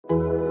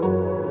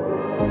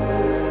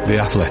The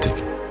Athletic.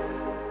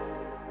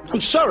 I'm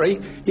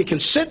sorry, you can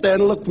sit there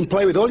and look and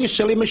play with all your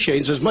silly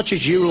machines as much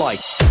as you like.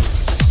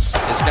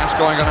 Is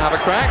Gascoigne going to have a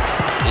crack?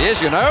 He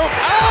is, you know.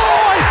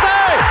 Oh, I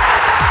say!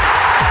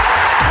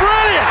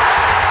 Brilliant!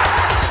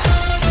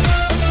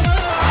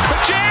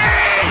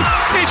 Gee!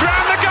 He's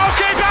round the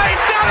goalkeeper,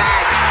 he's done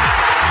it!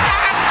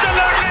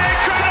 Absolutely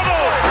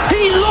incredible!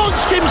 He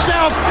launched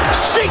himself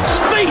 6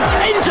 feet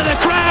into the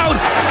crowd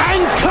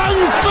and kung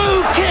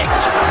fu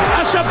kicked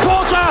a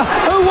supporter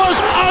who was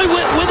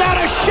without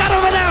a shadow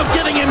of a doubt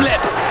giving him lip.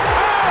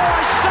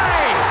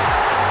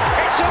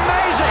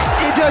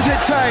 He does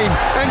it tame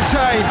and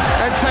tame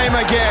and tame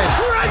again.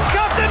 Crank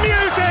up the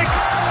music!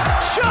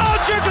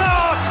 Charge your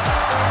glass!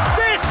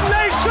 This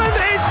nation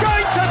is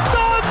going to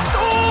dance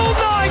all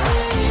night!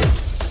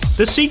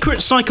 The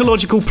secret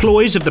psychological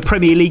ploys of the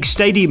Premier League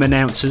stadium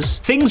announcers,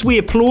 things we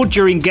applaud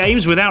during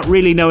games without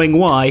really knowing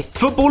why,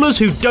 footballers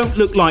who don't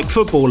look like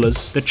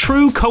footballers, the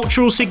true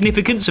cultural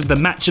significance of the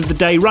match of the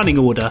day running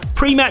order,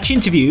 pre-match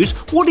interviews,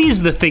 what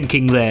is the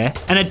thinking there,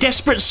 and a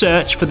desperate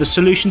search for the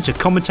solution to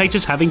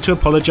commentators having to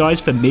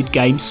apologise for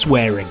mid-game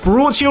swearing.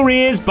 Brought to your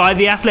ears by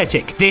The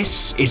Athletic,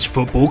 this is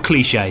Football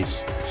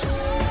Clichés.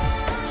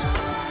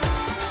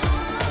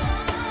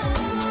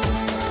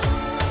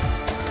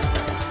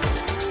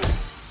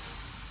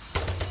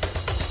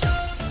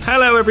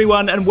 Hello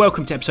everyone and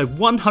welcome to episode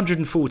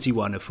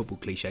 141 of Football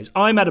Clichés.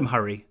 I'm Adam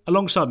Hurrey.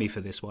 Alongside me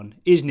for this one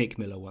is Nick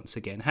Miller once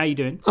again. How are you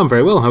doing? I'm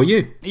very well, how are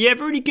you? Yeah,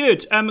 really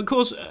good. Of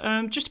course,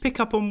 just to pick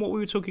up on what we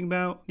were talking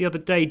about the other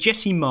day,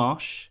 Jesse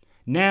Marsch,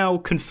 now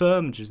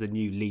confirmed as the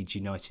new Leeds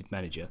United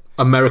manager.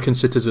 American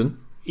citizen.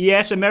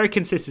 Yes,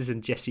 American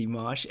citizen Jesse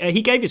Marsch.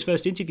 He gave his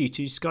first interview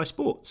to Sky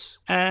Sports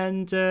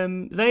and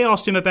they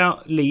asked him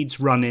about Leeds'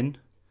 run-in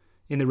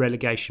in the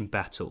relegation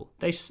battle.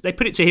 They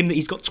put it to him that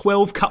he's got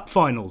 12 cup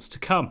finals to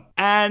come.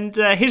 And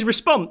his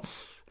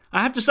response,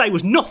 I have to say,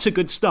 was not a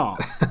good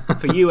start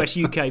for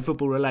US-UK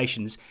football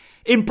relations.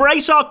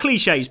 Embrace our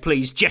cliches,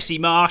 please, Jesse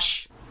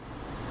Marsch.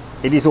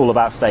 It is all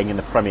about staying in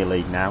the Premier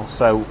League now.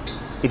 So,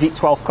 is it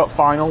 12 cup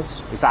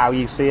finals? Is that how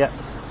you see it?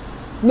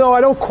 No,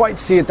 I don't quite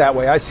see it that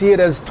way. I see it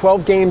as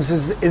 12 games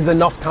is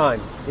enough time.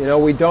 You know,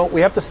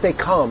 we have to stay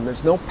calm.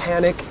 There's no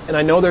panic. And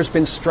I know there's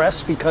been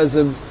stress because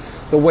of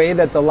the way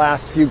that the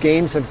last few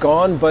games have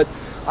gone, but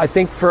I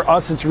think for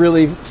us it's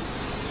really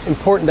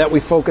important that we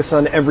focus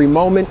on every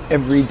moment,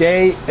 every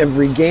day,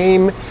 every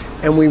game,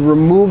 and we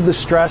remove the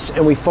stress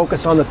and we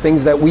focus on the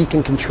things that we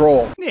can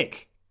control.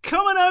 Nick,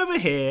 coming over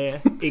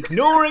here,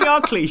 ignoring our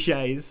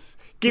cliches,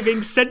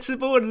 giving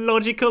sensible and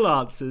logical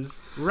answers,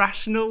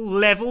 rational,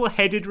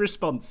 level-headed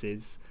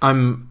responses.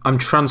 I'm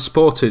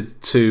transported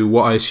to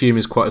what I assume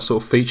is quite a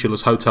sort of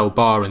featureless hotel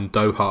bar in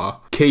Doha.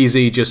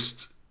 Keezy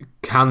just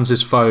hands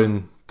his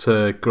phone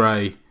to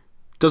Gray,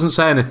 doesn't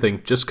say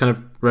anything, just kind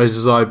of raises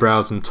his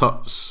eyebrows and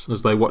tuts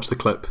as they watch the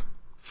clip.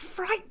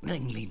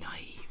 Frighteningly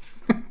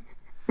naive.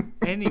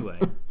 Anyway,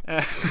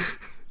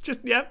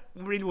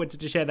 really wanted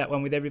to share that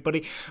one with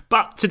everybody.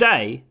 But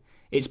today,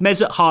 it's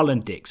Mesut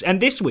Haaland-Dix, and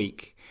this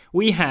week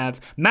we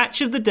have Match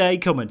of the Day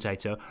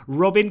commentator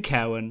Robin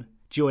Cowan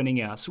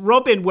joining us.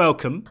 Robin,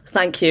 welcome.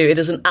 Thank you. It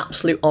is an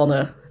absolute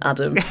honour,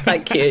 Adam.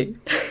 Thank you.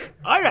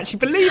 I actually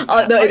believe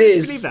that. No, it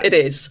is. It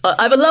is.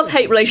 I have a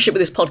love-hate relationship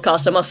with this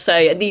podcast, I must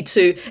say. It needs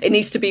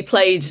to be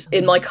played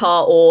in my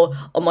car or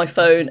on my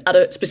phone at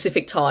a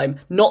specific time,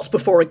 not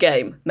before a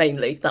game,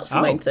 mainly. That's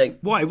the main thing.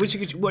 Why? What,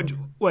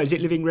 is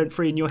it living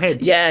rent-free in your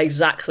head? Yeah,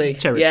 exactly.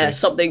 Territory. Yeah,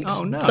 something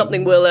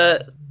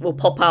will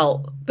pop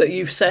out that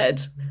you've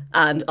said,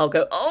 and I'll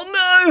go, oh no,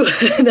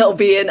 and it'll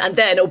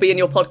be in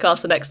your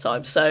podcast the next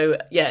time. So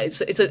yeah,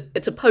 it's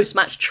a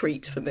post-match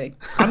treat for me.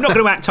 I'm not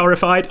going to act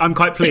horrified. I'm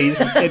quite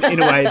pleased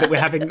in a way that we're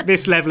having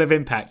this level of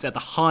impact at the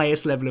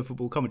highest level of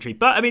football commentary.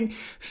 But I mean,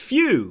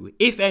 few,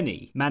 if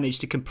any, manage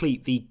to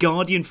complete the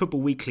Guardian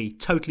Football Weekly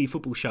Totally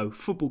Football Show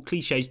Football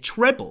Clichés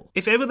treble.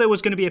 If ever there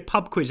was going to be a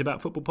pub quiz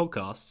about football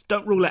podcasts,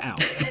 don't rule it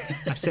out.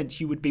 I sense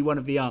you would be one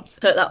of the answers.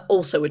 So that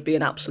also would be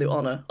an absolute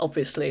honour,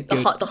 obviously.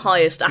 The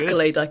highest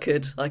accolade I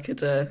could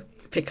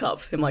pick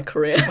up in my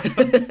career.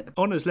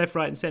 Honours left,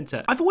 right and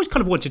centre. I've always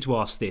kind of wanted to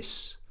ask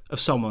this of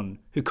someone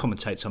who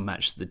commentates on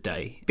Match of the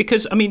Day.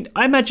 Because, I mean,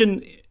 I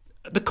imagine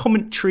the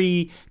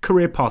commentary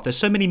career path, there's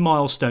so many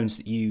milestones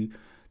that you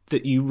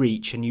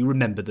reach and you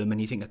remember them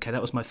and you think, okay,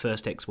 that was my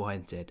first X, Y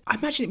and Z. I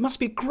imagine it must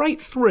be a great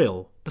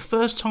thrill the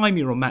first time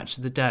you're on Match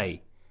of the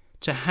Day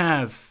to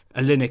have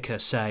a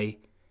Lineker say,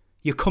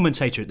 your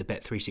commentator at the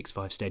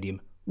Bet365 Stadium,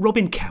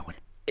 Robin Cowan.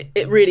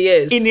 It really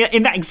is.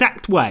 In that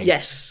exact way?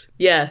 Yes.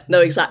 Yeah, no,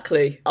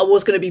 exactly. I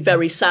was going to be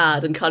very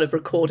sad and kind of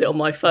record it on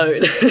my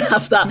phone and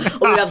have that,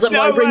 or have that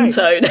my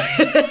ringtone.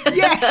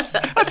 Yes,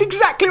 that's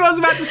exactly what I was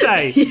about to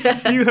say.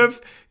 Yeah.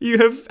 You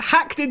have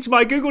hacked into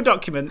my Google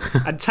document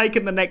and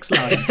taken the next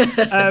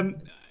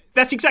line.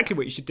 That's exactly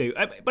what you should do.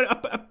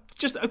 But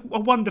just a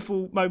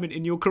wonderful moment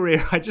in your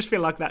career. I just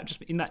feel like that,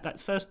 just in that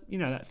first,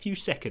 that few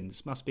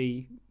seconds must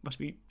be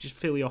just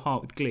fill your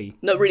heart with glee.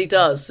 No, it really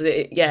does.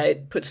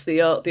 It puts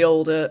the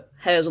older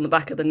hairs on the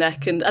back of the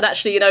neck. And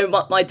actually,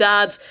 my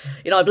dad,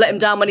 I've let him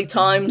down many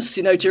times,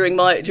 during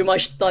my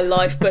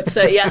life, but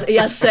he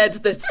has said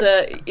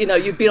that,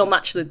 you've been on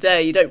Match of the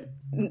Day.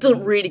 It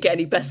doesn't really get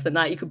any better than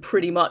that. You could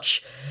pretty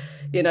much,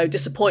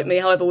 disappoint me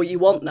however you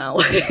want now.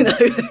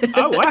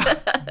 Oh, wow.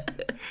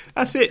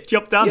 That's it.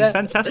 Job done. Yeah.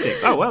 Fantastic.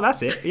 Oh, well,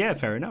 that's it. Yeah,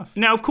 fair enough.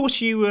 Now, of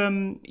course,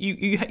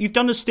 you've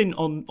done a stint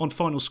on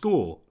Final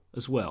Score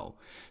as well.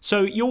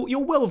 So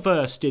you're well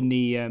versed in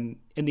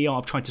the art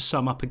of trying to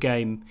sum up a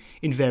game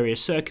in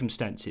various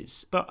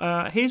circumstances.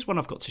 But here's one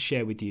I've got to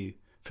share with you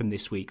from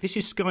this week. This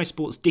is Sky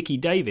Sports' Dickie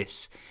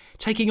Davies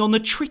taking on the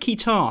tricky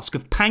task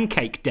of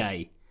Pancake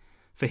Day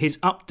for his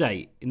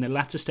update in the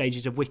latter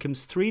stages of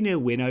Wycombe's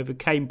 3-0 win over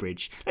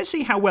Cambridge. Let's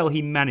see how well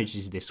he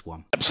manages this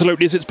one.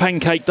 Absolutely, it's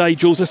Pancake Day,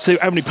 Jules. Let's see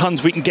how many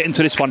puns we can get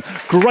into this one.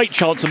 Great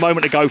chance a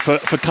moment ago for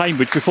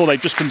Cambridge before they've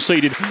just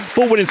conceded.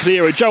 Ball went into the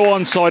area. Joe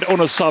Ironside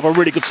on a sub, a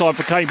really good sign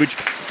for Cambridge.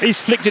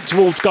 He's flicked it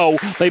towards goal.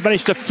 They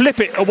managed to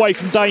flip it away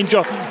from danger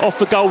off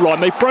the goal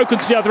line. They've broken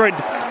to the other end.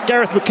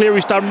 Gareth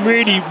McCleary's done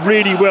really,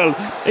 really well.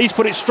 He's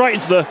put it straight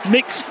into the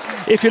mix,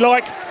 if you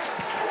like.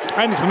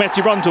 And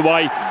Mehmeti runs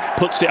away,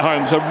 puts it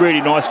home. It's a really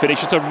nice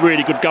finish. It's a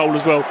really good goal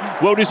as well.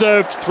 Well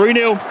deserved.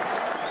 3-0.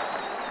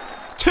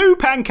 2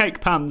 pancake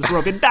puns,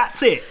 Robin.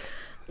 That's it.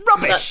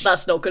 Rubbish.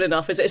 That's not good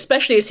enough, is it?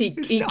 Especially as he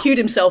queued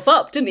himself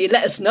up, didn't he?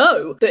 Let us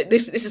know that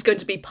this is going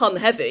to be pun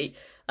heavy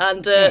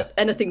and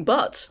anything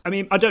but. I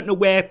mean, I don't know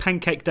where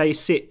Pancake Day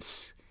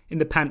sits in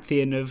the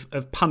pantheon of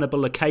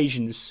punnable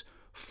occasions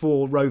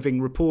for roving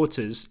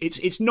reporters.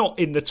 It's not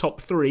in the top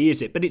 3,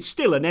 is it? But it's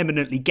still an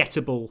eminently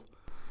gettable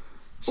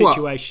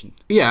situation.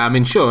 Well, yeah, I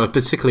mean, sure,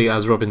 particularly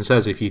as Robin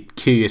says, if you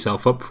queue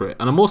yourself up for it.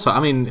 And I'm also,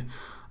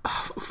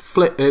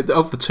 flip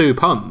of the 2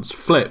 puns,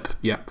 flip,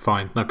 yeah,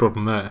 fine, no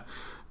problem there.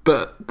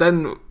 But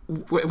then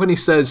when he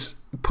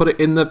says put it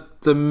in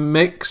the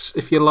mix,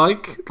 if you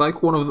like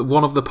one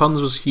of the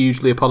puns was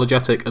hugely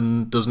apologetic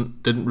and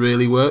didn't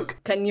really work.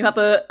 Can you have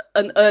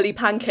an early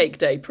Pancake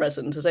Day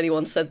present? Has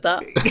anyone said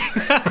that?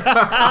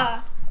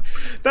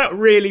 That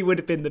really would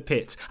have been the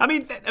pit. I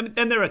mean,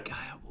 then there are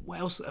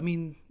what else? I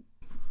mean,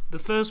 the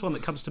first one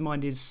that comes to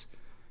mind is,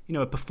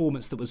 a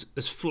performance that was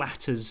as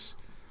flat as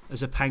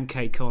a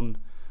pancake on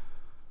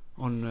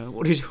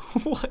what is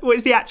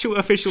the actual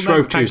official name?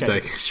 Shrove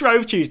Tuesday.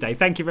 Shrove Tuesday.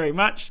 Thank you very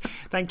much.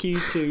 Thank you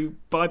to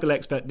Bible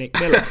expert Nick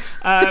Miller.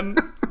 Yeah,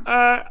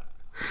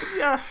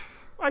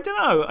 I don't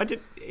know. I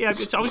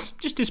was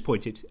just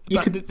disappointed.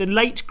 But the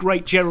late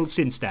great Gerald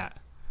Sinstadt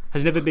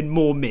has never been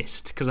more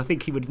missed, because I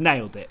think he would have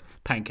nailed it.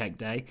 Pancake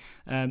Day.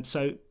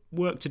 So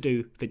work to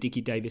do for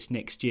Dickie Davies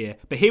next year.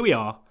 But here we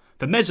are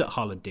for Mesut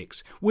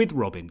Harland-Dix with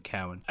Robin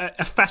Cowan.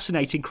 A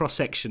fascinating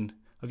cross-section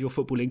of your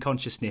footballing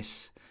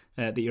consciousness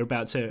that you're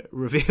about to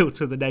reveal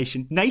to the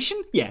nation.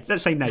 Nation? Yeah,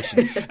 let's say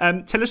nation.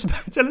 Tell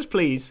us,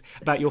 please,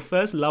 about your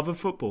first love of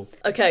football.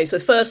 Okay, so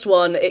the first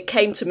one, it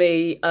came to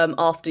me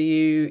after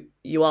you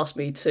asked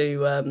me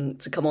to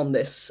come on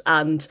this,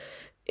 and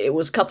it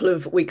was a couple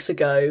of weeks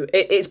ago.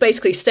 It's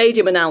basically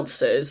stadium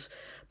announcers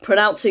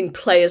pronouncing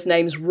players'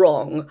 names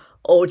wrong,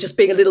 or just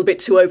being a little bit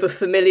too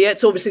over-familiar.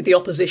 It's obviously the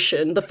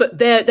opposition.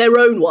 Their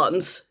own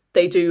ones,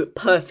 they do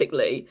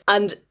perfectly.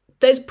 And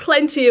there's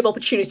plenty of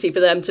opportunity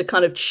for them to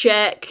kind of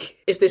check,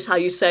 is this how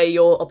you say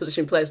your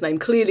opposition player's name?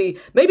 Clearly,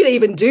 maybe they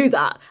even do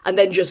that and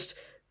then just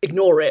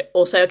ignore it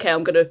or say, okay,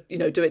 I'm going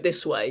to, do it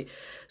this way.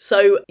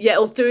 So, yeah,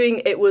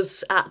 it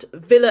was at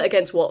Villa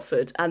against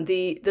Watford, and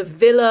the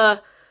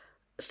Villa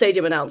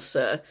stadium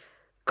announcer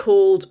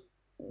called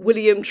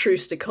William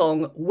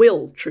Troost-Ekong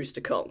Will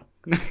Troost-Ekong.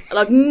 And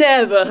I've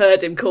never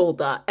heard him called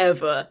that,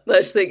 ever. I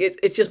just think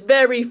it's just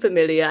very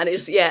familiar. And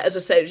it's, yeah, as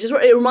I said,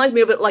 it reminds me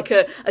of it like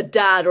a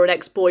dad or an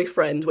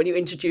ex-boyfriend when you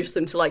introduce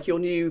them to like your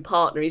new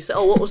partner. You say,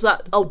 oh, what was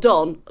that? Oh,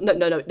 Don.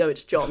 No,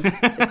 it's John.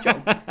 It's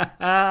John.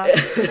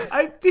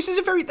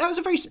 That was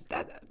a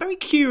very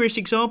curious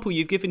example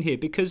you've given here,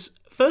 because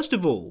first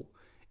of all,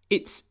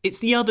 it's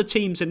the other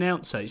team's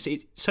announcer.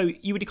 So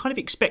you would kind of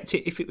expect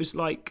it if it was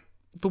like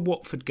the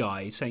Watford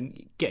guy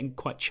getting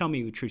quite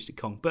chummy with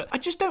Troost-Ekong, but I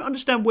just don't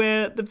understand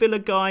where the Villa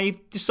guy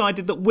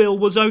decided that Will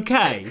was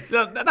okay.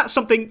 That's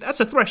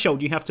a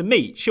threshold you have to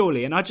meet,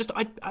 surely, and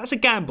that's a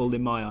gamble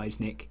in my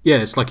eyes, Nick. Yeah,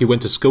 it's like you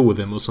went to school with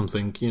him or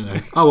something,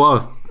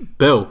 Oh,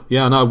 Bill.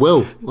 Yeah, no,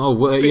 Will. Oh,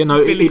 well, he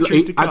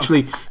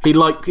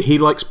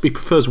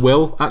prefers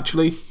Will.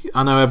 Actually,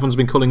 I know everyone's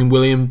been calling him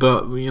William,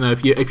 but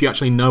if you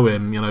actually know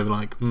him,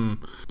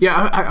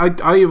 Yeah,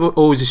 I've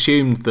always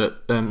assumed that,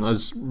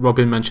 as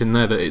Robin mentioned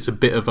there, that it's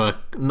a bit of a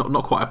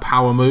not quite a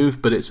power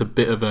move, but it's a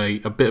bit of a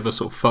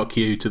sort of fuck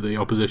you to the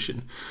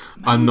opposition.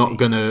 Maybe. I'm not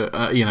gonna,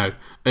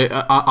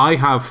 I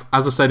have,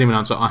 as a stadium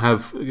announcer, I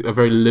have a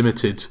very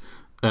limited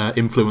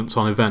influence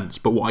on events,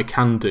 but what I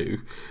can do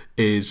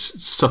is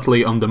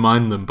subtly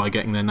undermine them by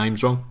getting their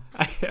names wrong.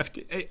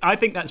 I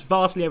think that's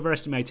vastly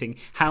overestimating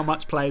how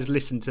much players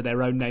listen to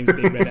their own names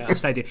being read out of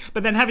stadium.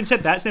 But then having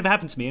said that, it's never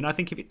happened to me, and I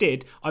think if it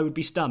did, I would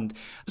be stunned.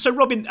 So,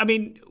 Robin, I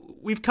mean,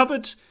 we've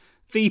covered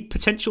the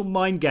potential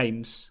mind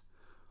games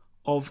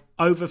of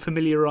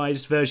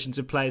over-familiarised versions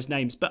of players'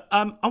 names. But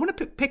I want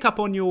to pick up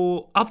on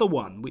your other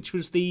one, which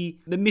was the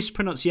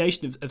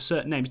mispronunciation of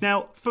certain names.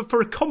 Now, for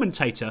a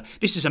commentator,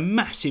 this is a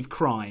massive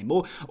crime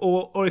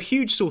or a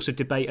huge source of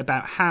debate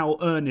about how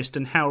earnest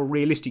and how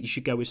realistic you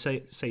should go with,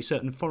 say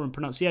certain foreign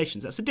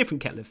pronunciations. That's a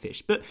different kettle of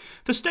fish. But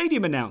for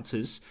stadium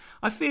announcers,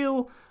 I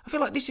feel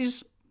like this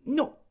is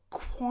not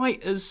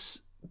quite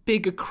as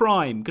big a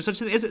crime, because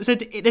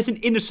there's an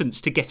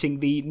innocence to getting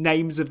the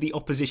names of the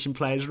opposition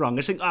players wrong.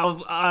 I think,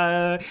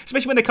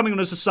 especially when they're coming on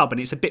as a sub and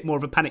it's a bit more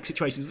of a panic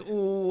situation.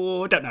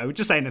 I don't know,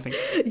 just say anything.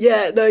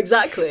 Yeah, no,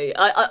 exactly.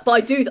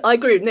 But I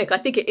agree with Nick. I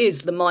think it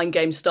is the mind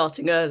game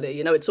starting early.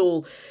 It's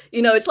all,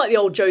 it's like the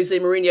old Jose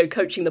Mourinho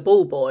coaching the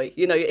ball boy.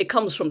 It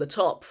comes from the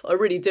top. I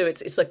really do.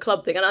 It's a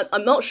club thing, and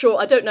I'm not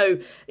sure.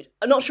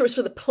 I'm not sure it's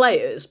for the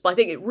players, but I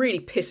think it really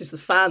pisses the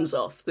fans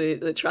off.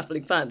 The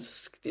travelling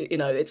fans.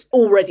 It's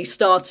already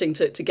starting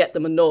to get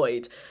them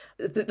annoyed.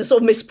 The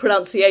sort of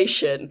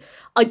mispronunciation.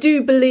 I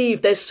do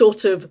believe there's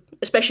sort of,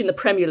 especially in the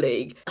Premier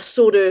League, a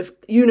sort of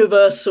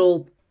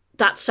universal,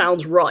 that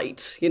sounds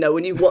right,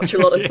 when you watch a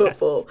lot of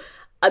football.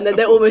 And then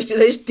they're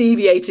just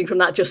deviating from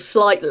that just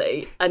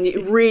slightly. And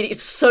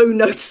it's so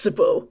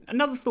noticeable.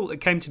 Another thought that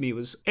came to me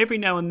was every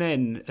now and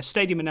then a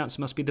stadium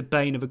announcer must be the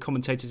bane of a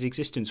commentator's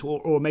existence,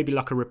 or maybe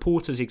like a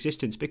reporter's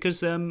existence, because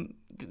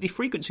the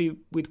frequency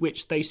with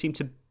which they seem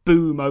to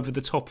boom over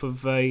the top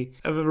of a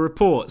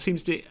report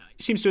seems to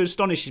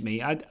astonish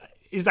me.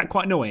 Is that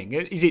quite annoying?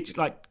 Is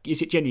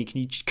it genuine?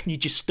 Can you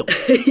just stop?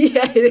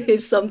 Yeah, it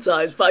is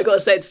sometimes. But I got to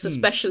say,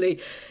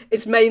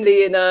 it's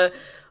mainly in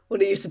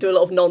when I used to do a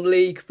lot of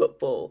non-league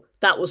football.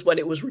 That was when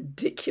it was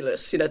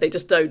ridiculous. They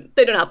don't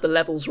have the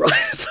levels right.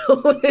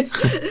 So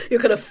you're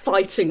kind of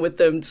fighting with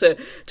them to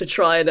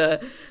try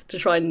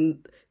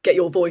and get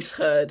your voice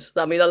heard.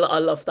 I mean, I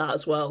love that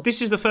as well.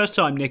 This is the first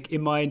time, Nick,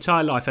 in my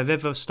entire life I've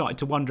ever started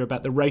to wonder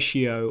about the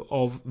ratio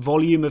of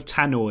volume of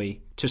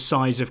tannoy to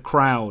size of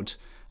crowd,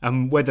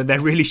 and whether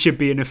there really should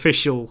be an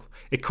official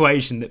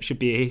equation that should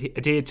be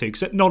adhered to.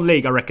 Because at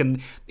non-league, I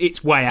reckon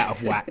it's way out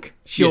of whack.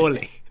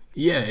 Surely.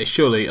 Yeah,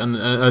 surely,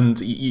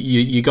 and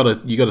you got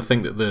to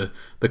think that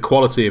the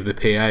quality of the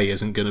PA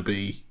isn't going to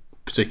be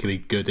particularly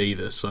good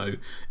either. So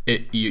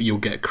you'll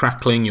get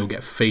crackling, you'll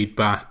get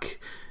feedback.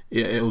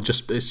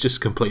 It's just a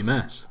complete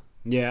mess.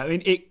 Yeah, I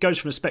mean, it goes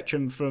from a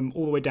spectrum from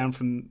all the way down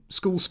from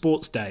school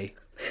sports day,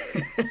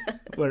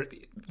 where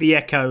the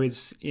echo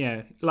is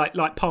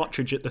like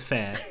Partridge at the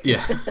fair.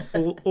 Yeah,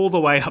 all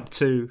the way up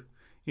to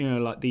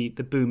like the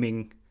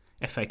booming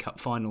FA Cup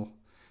final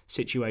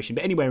situation.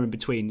 But anywhere in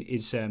between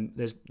is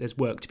there's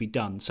work to be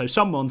done. So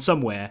someone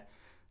somewhere,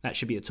 that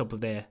should be at the top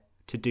of their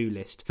to-do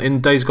list.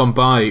 In days gone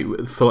by,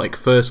 for like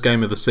first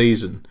game of the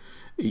season,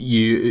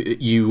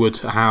 you would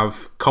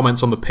have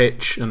comments on the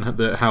pitch and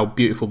how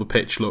beautiful the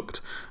pitch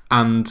looked,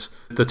 and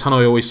the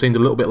tannoy always seemed a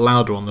little bit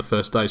louder on the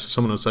first day. So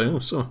someone would say,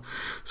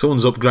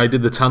 someone's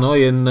upgraded the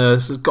tannoy and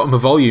got them a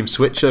volume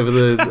switch over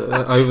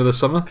the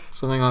summer,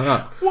 something like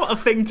that. What a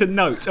thing to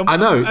note! I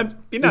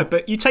know,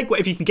 but you take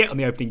whatever you can get on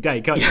the opening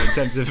day, can't you? In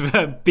terms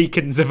of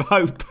beacons of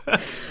hope,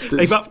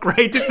 they've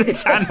upgraded the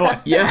tannoy.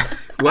 Yeah,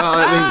 well,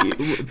 I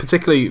mean,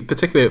 particularly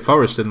at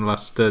Forest in the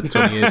last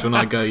 20 years when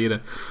I go,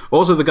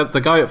 Also, the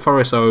guy at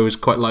Forest I always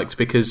quite liked,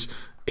 because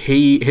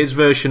his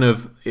version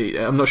of,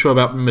 I'm not sure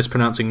about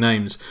mispronouncing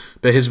names,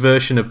 but his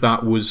version of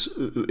that was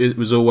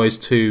always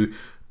to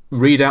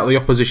read out the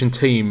opposition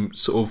team,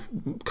 sort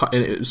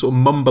of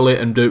mumble it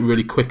and do it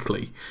really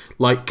quickly.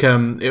 Like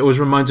it always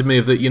reminded me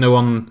of that,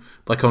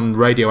 on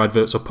radio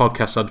adverts or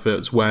podcast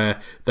adverts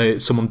where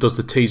someone does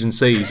the T's and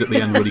C's at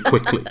the end really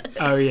quickly.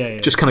 Oh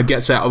yeah. Just kind of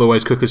gets out of the way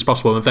as quickly as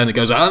possible, and then it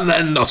goes, and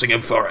then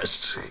Nottingham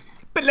Forest.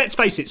 But let's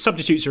face it,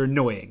 substitutes are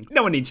annoying.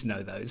 No one needs to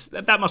know those.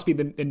 That must be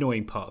the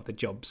annoying part of the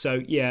job.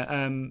 So,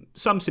 yeah,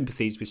 some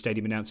sympathies with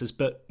stadium announcers,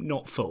 but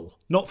not full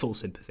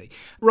sympathy.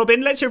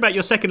 Robin, let's hear about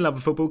your second love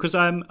of football, because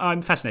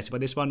I'm fascinated by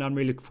this one. I'm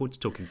really looking forward to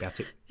talking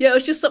about it. Yeah, it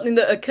was just something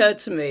that occurred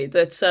to me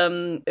that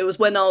it was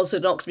when I was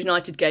at an Oxford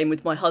United game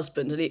with my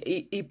husband, and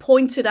he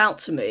pointed out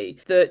to me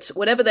that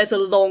whenever there's a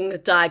long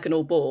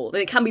diagonal ball, and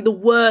it can be the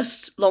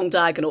worst long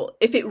diagonal,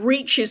 if it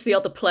reaches the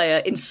other player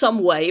in some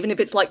way, even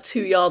if it's like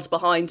 2 yards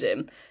behind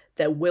him,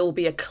 there will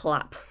be a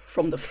clap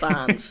from the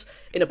fans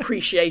in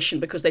appreciation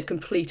because they've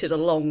completed a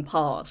long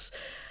pass.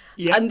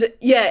 Yeah. And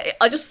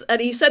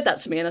he said that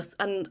to me,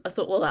 and I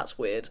thought, well, that's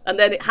weird. And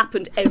then it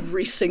happened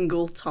every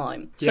single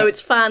time. So it's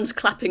fans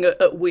clapping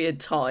at weird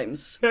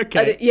times.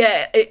 Okay. And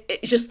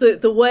it's just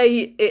the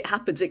way it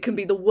happens. It can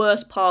be the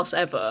worst pass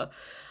ever.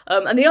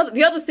 And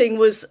the other thing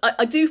was,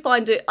 I do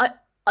find it.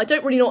 I I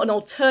don't really know what an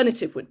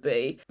alternative would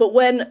be, but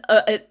when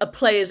a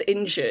player's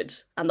injured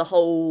and the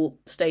whole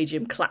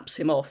stadium claps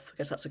him off, I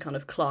guess that's a kind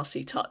of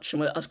classy touch.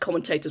 And as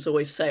commentators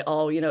always say,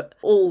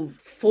 all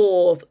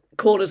 4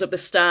 corners of the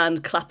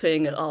stand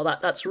clapping,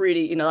 that's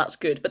really, that's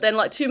good. But then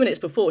 2 minutes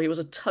before, he was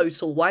a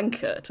total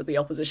wanker to the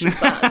opposition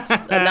fans.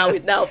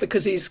 And now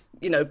because he's,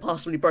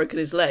 possibly broken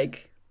his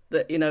leg,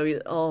 that,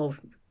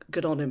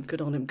 good on him,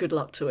 good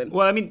luck to him.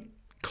 Well, I mean,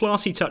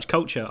 classy touch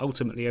culture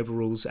ultimately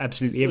overrules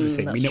absolutely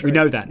everything. We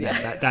know that now.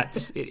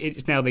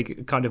 It's now the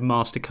kind of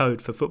master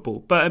code for football.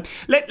 But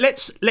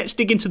let's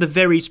dig into the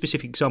very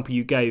specific example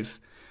you gave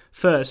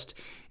first,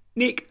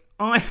 Nick.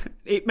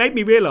 It made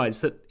me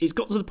realise that it's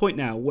got to the point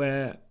now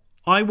where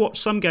I watch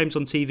some games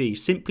on TV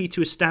simply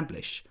to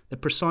establish the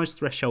precise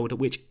threshold at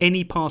which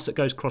any pass that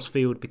goes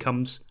cross-field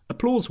becomes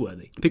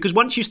applause-worthy. Because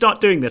once you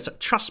start doing this,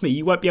 trust me,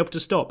 you won't be able to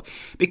stop.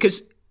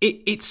 Because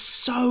it's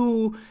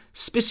so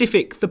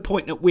specific, the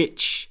point at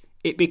which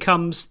it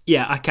becomes,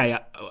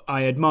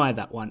 I admire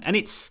that one. And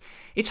it's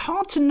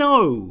hard to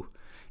know.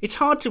 It's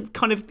hard to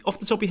kind of, off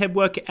the top of your head,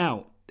 work it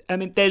out. I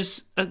mean,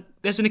 there's an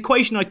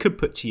equation I could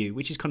put to you,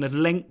 which is kind of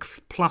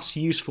length plus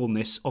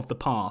usefulness of the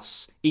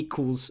pass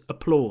equals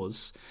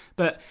applause.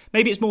 But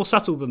maybe it's more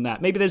subtle than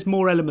that. Maybe there's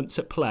more elements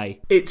at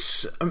play.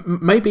 There's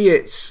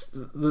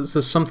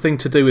something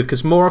to do with,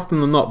 because more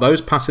often than not,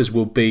 those passes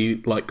will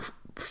be like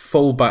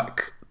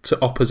fullback to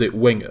opposite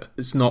winger.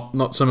 It's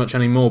not so much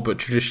anymore, but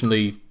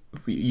traditionally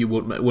you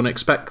wouldn't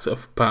expect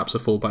perhaps a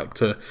fullback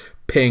to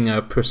ping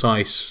a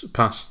precise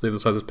pass the other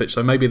side of the pitch.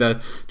 So maybe they're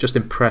just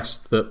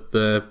impressed that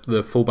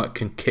the fullback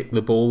can kick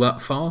the ball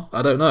that far.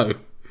 I don't know.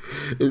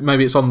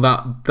 Maybe it's on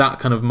that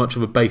kind of much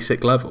of a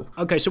basic level.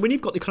 Okay, so when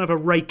you've got the kind of a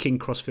raking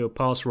crossfield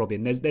pass,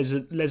 Robin, there's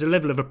a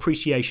level of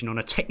appreciation on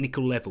a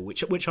technical level,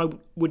 which I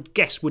would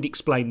guess would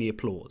explain the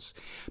applause.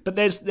 But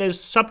there's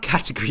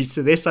subcategories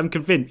to this, I'm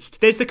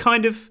convinced. There's the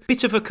kind of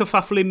bit of a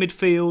kerfuffle in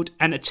midfield,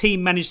 and a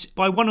team managed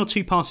by 1 or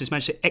 2 passes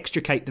managed to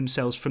extricate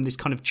themselves from this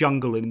kind of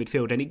jungle in the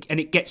midfield, and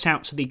it gets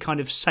out to the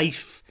kind of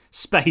safe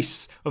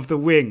space of the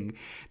wing.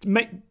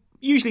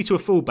 Usually to a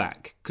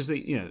fullback, because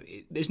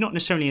there's not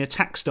necessarily an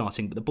attack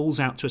starting, but the ball's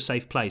out to a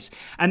safe place.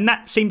 And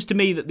that seems to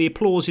me that the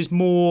applause is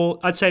more,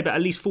 I'd say about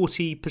at least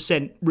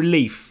 40%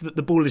 relief that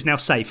the ball is now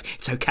safe.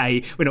 It's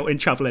okay, we're not in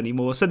trouble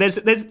anymore. So there's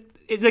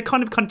a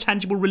kind of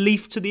tangible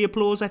relief to the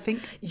applause, I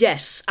think.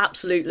 Yes,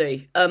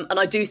 absolutely. And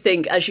I do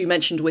think, as you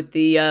mentioned with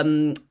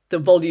the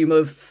volume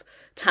of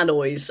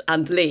tannoys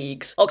and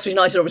leagues, Oxford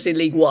United obviously in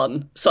League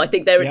One, so I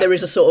think there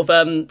is a sort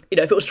of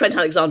if it was Trent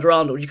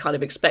Alexander-Arnold, you kind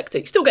of expect it.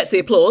 He still gets the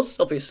applause,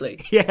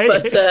 obviously,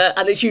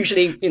 and it's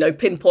usually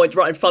pinpoint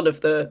right in front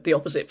of the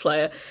opposite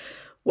player,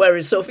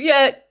 whereas sort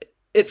of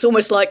it's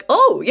almost like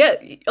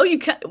you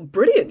can,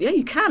 brilliant,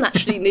 you can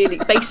actually nearly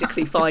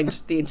basically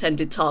find the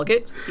intended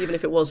target, even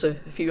if it was a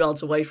few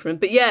yards away from him.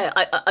 But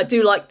I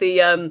do like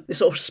the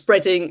sort of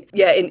spreading,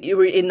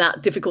 you're in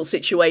that difficult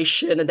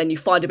situation and then you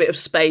find a bit of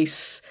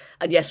space.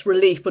 And yes,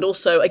 relief, but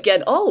also,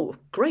 again,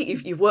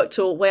 great, you've worked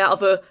your way out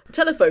of a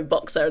telephone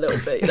box there a little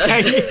bit.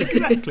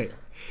 Exactly.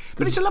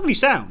 But it's a lovely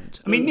sound.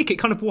 I mean, Nick, it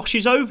kind of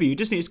washes over you,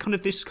 doesn't it? It's kind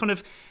of this kind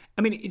of,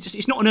 I mean,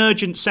 it's not an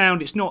urgent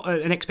sound. It's not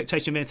an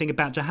expectation of anything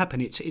about to happen.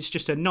 It's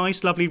just a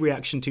nice, lovely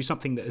reaction to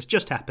something that has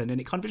just happened,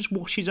 and it kind of just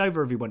washes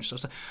over everyone. It's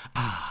just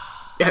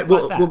yeah,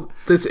 well,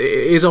 it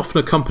is often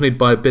accompanied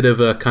by a bit of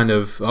a kind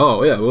of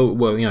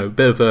a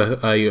bit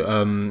of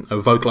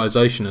a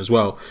vocalization as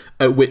well,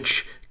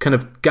 which kind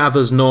of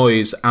gathers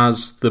noise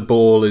as the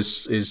ball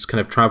is kind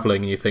of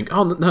travelling, and you think,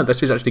 oh no,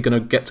 this is actually going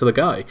to get to the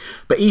guy.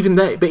 But even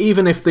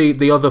if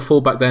the other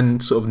fullback then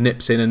sort of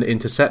nips in and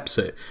intercepts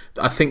it,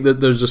 I think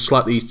that there's a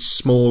slightly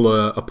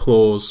smaller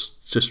applause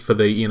just for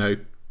the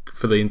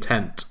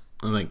intent.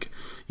 I think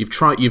you've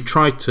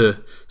tried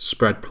to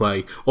spread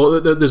play, or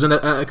there's a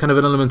kind of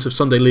an element of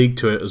Sunday League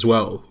to it as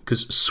well,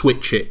 because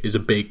switch it is a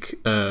big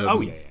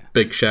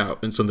big shout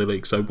in Sunday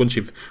League. So once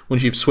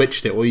you've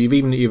switched it, or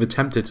you've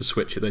attempted to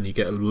switch it, then you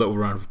get a little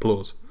round of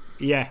applause.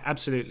 Yeah,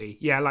 absolutely.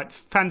 Yeah, like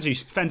fans who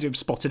have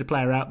spotted a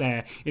player out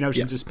there in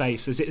oceans of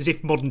space, as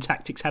if modern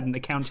tactics hadn't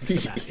accounted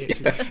for that.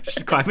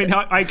 It's quite, I mean,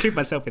 I include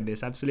myself in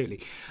this,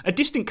 absolutely. A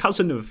distant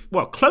cousin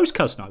close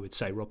cousin, I would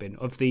say, Robin,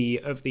 of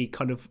the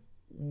kind of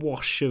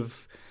wash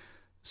of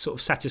sort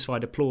of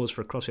satisfied applause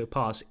for a crossfield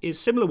pass is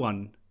a similar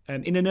one.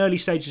 In an early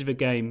stages of a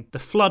game, the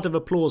flood of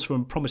applause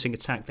from a promising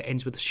attack that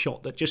ends with a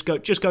shot that just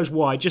goes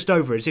wide, just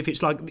over, as if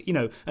it's like,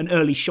 an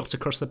early shot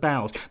across the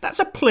bows. That's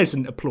a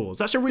pleasant applause.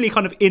 That's a really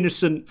kind of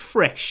innocent,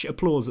 fresh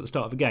applause at the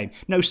start of a game.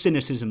 No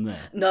cynicism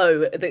there.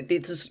 No,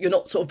 you're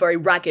not sort of very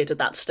ragged at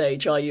that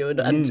stage, are you?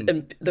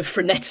 And the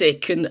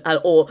frenetic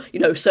or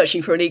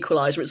searching for an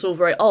equaliser. It's all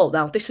very,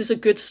 now this is a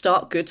good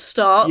start.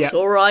 Yep.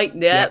 All right,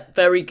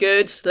 very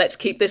good. Let's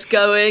keep this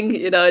going.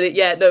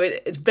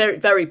 It's very,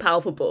 very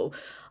palpable.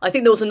 I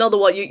think there was another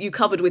one you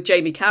covered with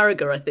Jamie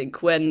Carragher, I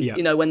think, when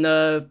when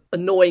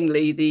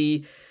annoyingly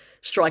the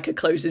striker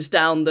closes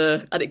down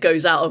and it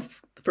goes out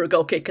for a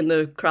goal kick and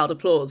the crowd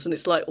applauds, and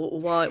it's like,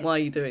 why are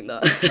you doing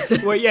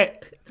that? Well, yeah.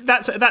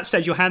 That's at that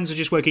stage, your hands are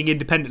just working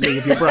independently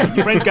of your brain.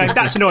 Your brain's going,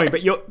 that's annoying,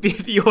 but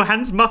your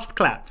hands must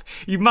clap.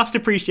 You must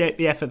appreciate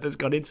the effort that's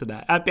gone into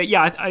that. But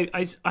yeah,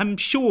 I'm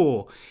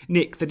sure,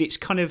 Nick, that it's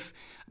kind of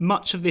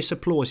much of this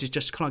applause is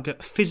just kind of like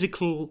a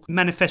physical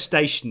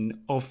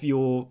manifestation of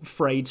your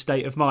frayed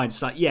state of mind.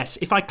 It's like, yes,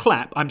 if I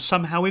clap, I'm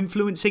somehow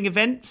influencing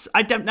events.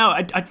 I don't know.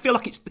 I feel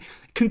like it's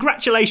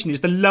congratulation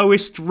is the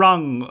lowest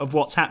rung of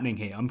what's happening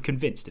here. I'm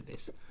convinced of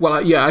this. Well,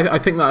 I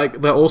think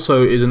that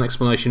also is an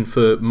explanation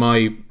for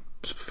my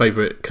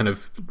favourite kind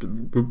of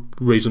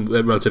reason,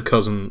 relative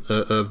cousin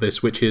of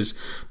this, which is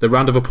the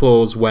round of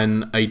applause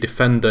when a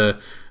defender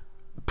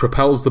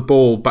propels the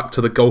ball back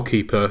to the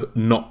goalkeeper,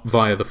 not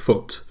via the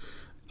foot.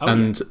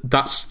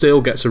 That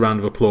still gets a round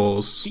of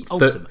applause. The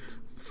ultimate.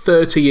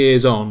 30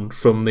 years on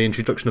from the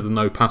introduction of the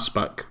no pass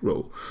back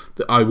rule,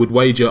 that I would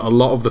wager a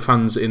lot of the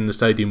fans in the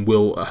stadium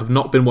will have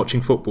not been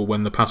watching football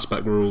when the pass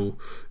back rule,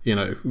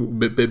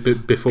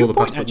 before the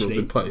pass back rule was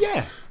in place.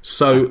 Yeah.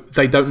 So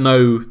they don't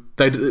know.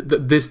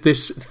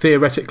 This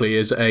theoretically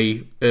is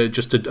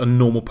just a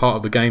normal part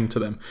of the game to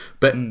them.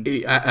 But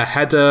a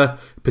header,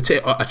 a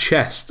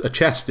chest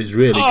is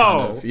really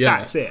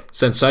that's it.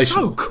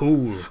 Sensational. So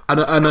cool.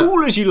 And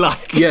cool as you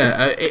like.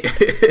 Yeah.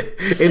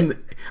 In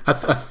a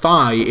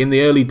thigh in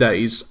the early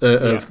days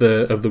of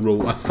the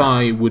rule, a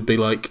thigh would be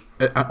like,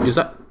 is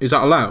that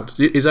allowed?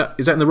 Is that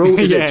in the rule?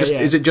 Is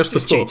it just the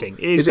foot? Cheating.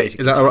 Is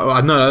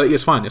that no?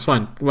 It's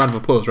fine. Round of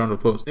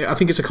applause. I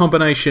think it's a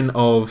combination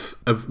of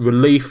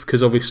relief,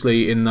 because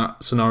obviously in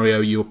that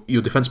scenario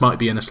your defence might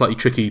be in a slightly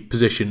tricky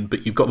position,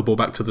 but you've got the ball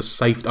back to the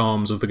safe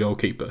arms of the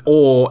goalkeeper,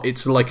 or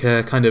it's like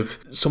a kind of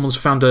someone's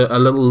found a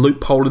little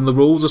loophole in the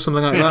rules or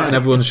something like that, and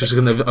everyone's just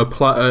kind of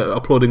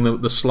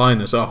applauding the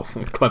slyness. Oh,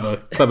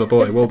 clever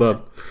boy, well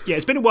done. Yeah,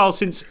 it's been a while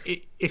since,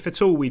 if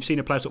at all, we've seen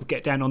a player sort of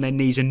get down on their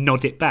knees and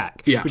nod it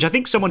back, which I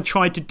think someone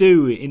tried to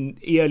do in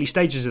the early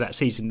stages of that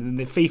season, and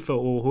the FIFA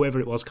or whoever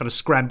it was kind of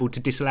scrambled to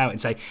disallow it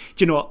and say, do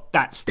you know what,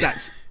 that's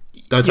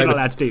you're not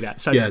allowed to do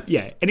that. So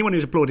yeah, anyone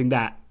who's applauding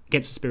that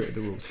against the spirit of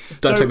the rules.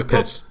 Don't take the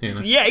piss.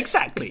 Yeah,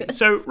 exactly.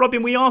 So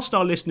Robin, we asked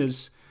our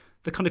listeners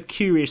the kind of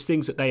curious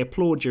things that they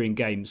applaud during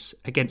games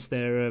against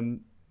their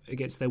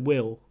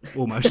will,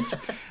 almost.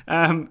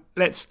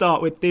 Let's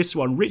start with this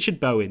one. Richard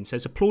Bowen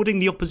says, applauding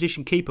the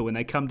opposition keeper when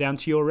they come down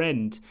to your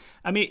end.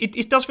 I mean,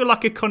 it does feel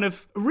like a kind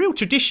of real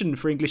tradition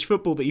for English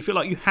football that you feel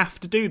like you have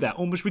to do that,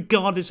 almost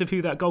regardless of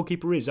who that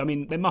goalkeeper is. I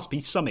mean, there must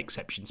be some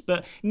exceptions.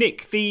 But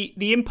Nick,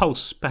 the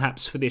impulse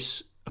perhaps for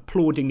this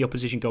applauding the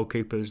opposition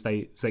goalkeeper as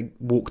they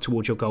walk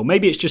towards your goal.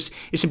 Maybe it's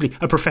simply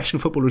a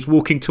professional footballer who's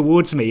walking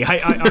towards me.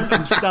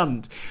 I'm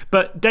stunned.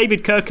 But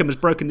David Kirkham has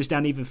broken this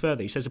down even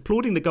further. He says,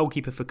 applauding the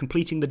goalkeeper for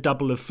completing the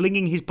double of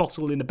flinging his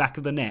bottle in the back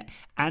of the net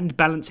and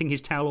balancing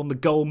his towel on the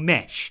goal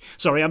mesh.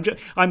 Sorry,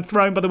 I'm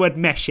thrown by the word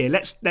mesh here.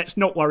 Let's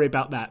not worry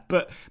about that.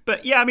 But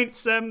yeah, I mean,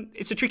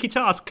 it's a tricky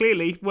task,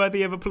 clearly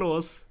worthy of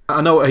applause. I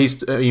know what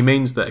he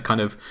means there,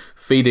 kind of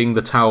feeding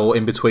the towel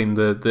in between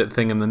the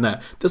thing and the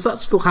net. Does that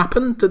still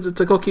happen? Do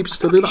goalkeepers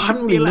still do that? I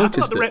haven't really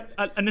noticed it.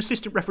 An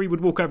assistant referee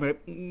would walk over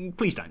and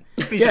please don't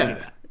do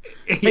that.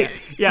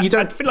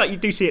 I feel like you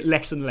do see it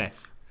less and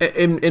less.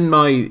 In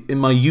my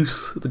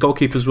youth, the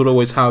goalkeepers would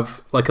always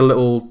have like a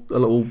little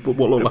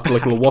what looked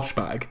like a little wash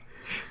bag.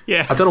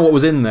 Yeah, I don't know what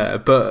was in there,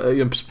 but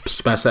a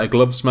spare set of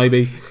gloves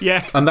maybe.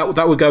 Yeah, and that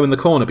would go in the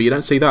corner, but you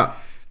don't see that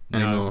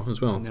anymore as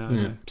well.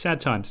 No.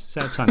 Sad times.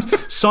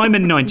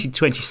 Simon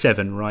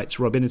 1927 writes,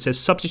 Robin, and says,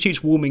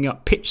 substitutes warming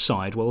up pitch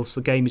side whilst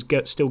the game is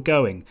still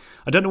going.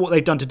 I don't know what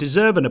they've done to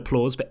deserve an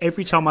applause, but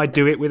every time I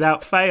do it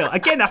without fail.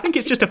 Again, I think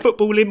it's just a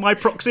football in my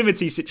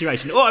proximity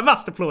situation. I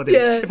must applaud it.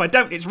 Yeah. If I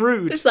don't, it's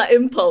rude. It's that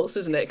impulse,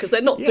 isn't it? Because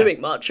they're not doing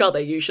much, are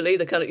they, usually?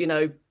 They're kind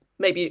of,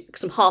 maybe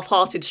some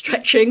half-hearted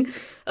stretching,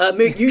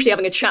 usually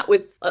having a chat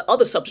with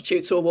other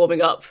substitutes who are warming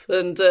up.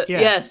 And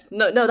yes,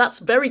 no, that's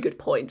a very good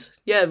point.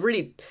 Yeah,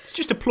 really. It's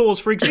just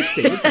applause for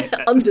existing, isn't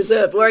it?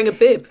 Undeserved, wearing a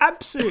bib.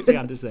 Absolutely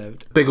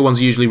undeserved. Bigger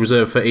ones are usually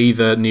reserved for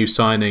either new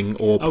signing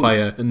or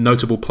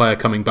notable player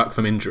coming back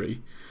from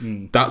injury.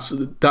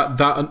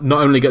 That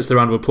not only gets the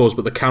round of applause,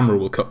 but the camera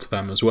will cut to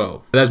them as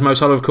well. There's Mo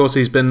Salah, of course.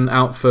 He's been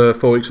out for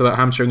 4 weeks with that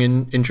hamstring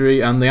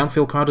injury, and the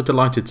Anfield crowd are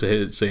delighted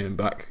to see him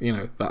back.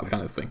 That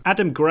kind of thing.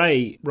 Adam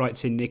Gray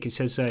writes in, Nick, he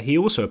says he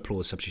also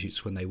applauds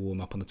substitutes when they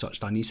warm up on the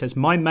touchline. He says,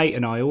 my mate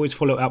and I always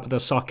follow up with a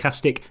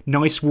sarcastic,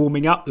 nice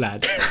warming up,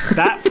 lads.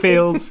 That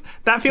feels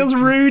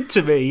rude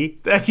to me.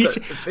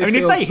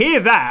 If they hear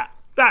that,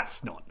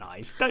 that's not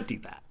nice. Don't do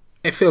that.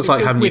 It feels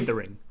like having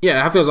withering.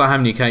 It feels like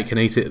having your cake and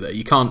eat it. There,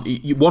 you can't.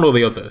 One or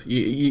the other.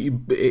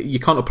 You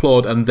can't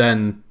applaud and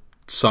then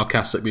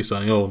sarcastically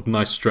saying, "Oh,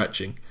 nice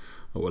stretching,"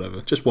 or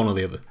whatever. Just one or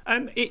the other.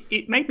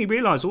 It made me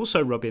realise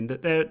also, Robin,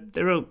 that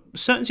there are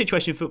certain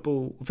situations in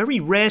football,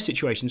 very rare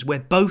situations, where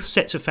both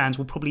sets of fans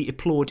will probably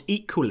applaud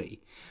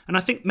equally. And I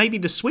think maybe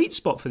the sweet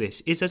spot for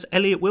this is, as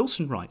Elliot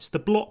Wilson writes, the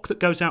block that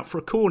goes out for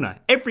a corner.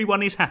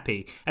 Everyone is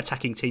happy.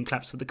 Attacking team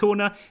claps for the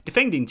corner.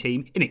 Defending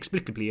team,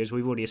 inexplicably, as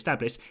we've already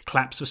established,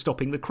 claps for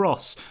stopping the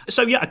cross.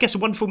 So yeah, I guess a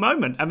wonderful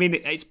moment. I mean,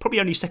 it's probably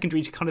only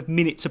secondary to kind of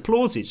minutes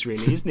applauses,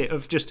 really, isn't it?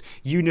 Of just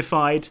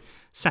unified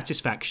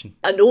satisfaction.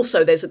 And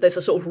also there's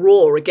a sort of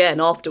roar again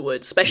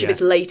afterwards, especially if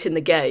it's late in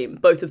the game.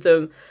 Both of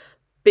them,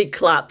 big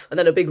clap and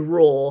then a big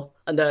roar,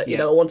 and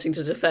they're wanting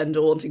to defend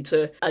or wanting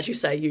to, as you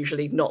say,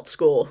 usually not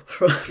score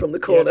from the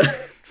corner. Yeah.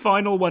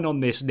 Final one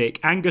on this, Nick.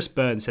 Angus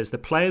Burns says the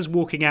players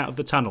walking out of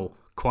the tunnel,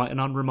 quite an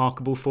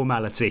unremarkable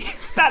formality.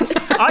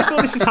 I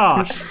thought this is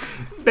harsh.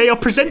 They are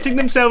presenting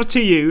themselves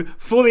to you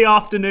for the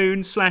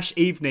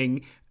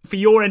afternoon/evening for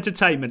your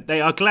entertainment.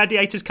 They are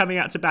gladiators coming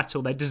out to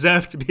battle. They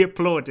deserve to be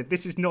applauded.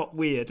 This is not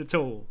weird at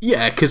all.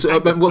 Yeah, because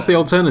what's the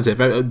alternative?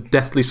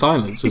 Deathly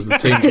silence as the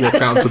teams walk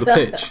out onto the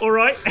pitch. All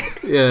right.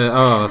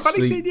 Yeah.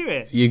 Funny seeing you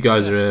here. You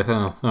guys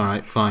are. All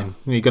right, fine.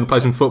 You're going to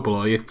play some football,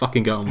 are you?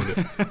 Fucking get on with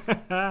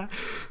it.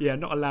 Yeah,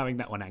 not allowing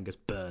that one, Angus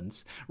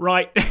Burns.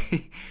 Right.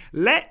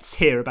 Let's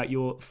hear about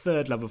your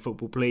third love of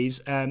football,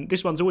 please.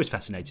 This one's always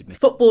fascinated me.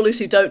 Footballers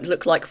who don't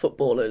look like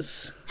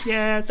footballers.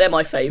 Yes. They're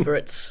my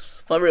favourites.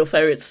 My real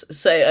favourites.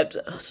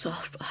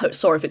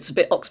 Sorry if it's a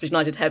bit Oxford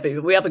United heavy,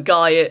 but we have a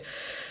guy at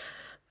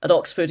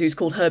Oxford who's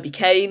called Herbie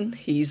Kane.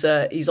 He's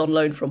on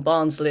loan from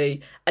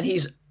Barnsley, and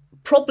he's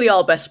probably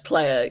our best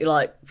player,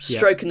 like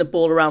stroking the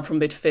ball around from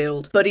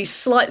midfield. But he's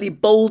slightly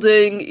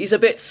balding, he's a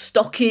bit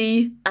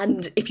stocky,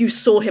 and if you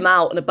saw him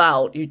out and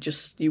about,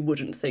 you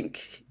wouldn't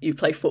think you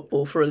play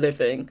football for a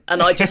living.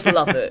 And I just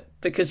love it,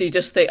 because you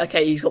just think,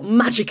 okay, he's got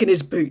magic in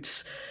his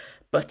boots.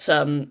 But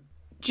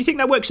do you think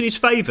that works in his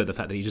favour, the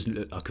fact that he doesn't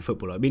look like a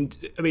footballer? I mean,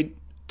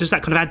 does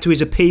that kind of add to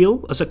his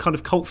appeal as a kind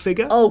of cult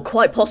figure? Oh,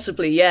 quite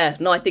possibly, yeah.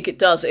 No, I think it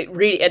does. It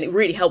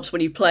really helps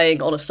when you're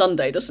playing on a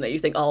Sunday, doesn't it? You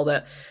think,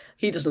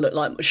 he doesn't look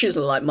like, she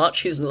doesn't look like much,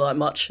 he doesn't look like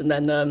much, and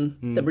then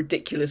the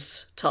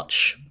ridiculous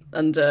touch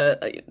and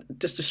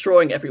just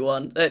destroying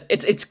everyone.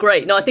 It's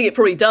great. No, I think it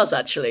probably does,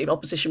 actually.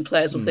 Opposition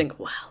players will think,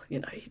 well,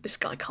 this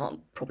guy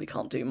probably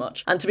can't do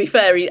much. And to be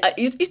fair,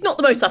 he's not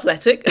the most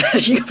athletic,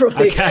 you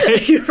probably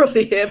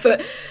hear,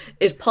 but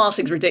his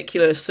passing's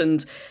ridiculous,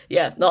 and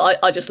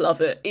I just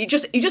love it. You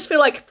just feel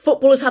like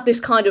footballers have this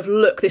kind of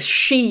look, this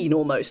sheen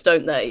almost,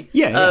 don't they?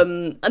 Yeah.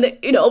 And they,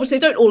 obviously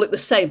they don't all look the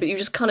same, but you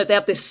just they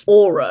have this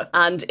aura,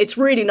 and it's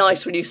really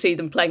nice when you see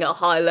them playing at a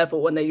high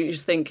level, when you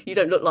just think, you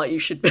don't look like you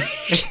should be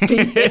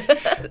here.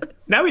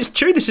 No, it's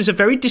true. This is a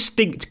very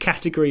distinct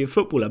category of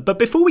footballer. But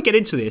before we get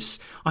into this,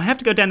 I have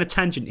to go down a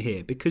tangent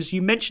here, because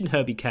you mentioned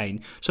Herbie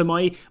Kane. So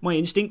my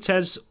instinct,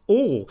 as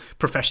all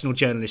professional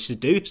journalists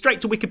do, straight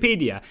to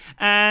Wikipedia.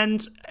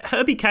 And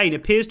Herbie Kane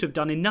appears to have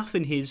done enough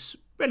in his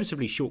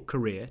relatively short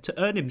career to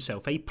earn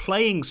himself a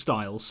playing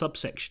style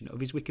subsection of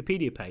his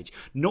Wikipedia page.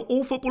 Not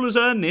all footballers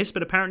earn this,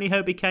 but apparently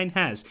Herbie Kane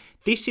has.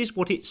 This is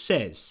what it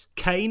says.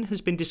 Kane has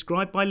been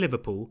described by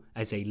Liverpool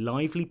as a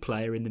lively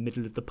player in the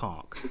middle of the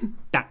park.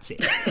 That's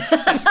it.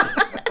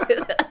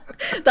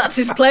 That's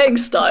his playing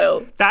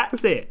style.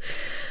 That's it.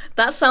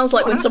 That sounds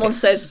like when someone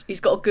says he's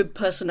got a good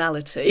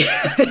personality.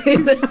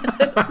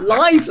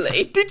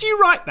 Lively. Did you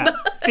write that?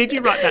 Did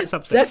you write that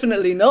subsection?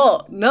 Definitely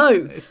not.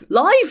 No.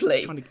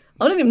 Lively.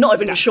 I'm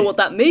not even sure what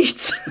that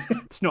means.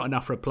 It's not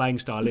enough for a playing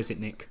style, is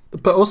it, Nick?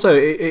 But also,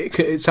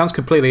 it sounds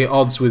completely at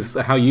odds with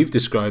how you've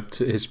described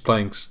his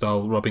playing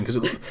style, Robin, because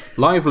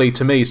lively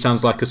to me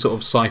sounds like a sort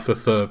of cipher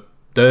for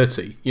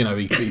dirty. He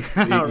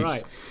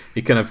right.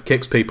 He kind of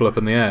kicks people up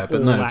in the air.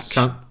 But no, it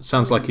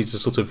sounds like he's a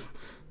sort of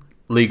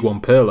League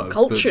One Pirlo.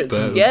 Cultured.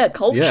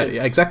 Cultured.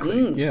 Yeah,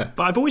 exactly. Yeah.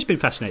 But I've always been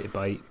fascinated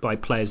by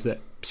players that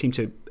seem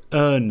to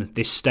earn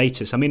this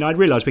status. I mean, I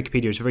realise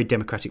Wikipedia is a very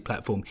democratic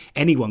platform.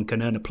 Anyone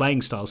can earn a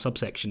playing style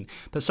subsection,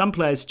 but some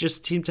players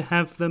just seem to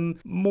have them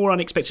more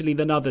unexpectedly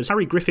than others.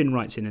 Harry Griffin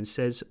writes in and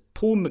says,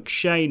 Paul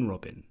McShane,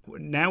 Robin,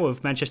 now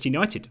of Manchester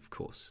United, of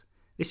course.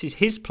 This is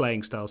his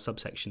playing style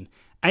subsection.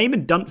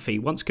 Eamon Dunphy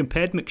once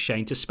compared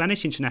McShane to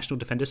Spanish international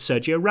defender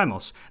Sergio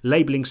Ramos,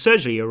 labelling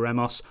Sergio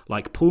Ramos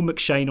like Paul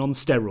McShane on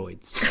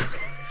steroids.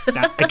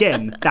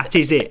 That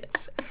is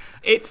it.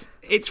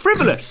 It's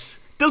frivolous.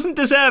 Doesn't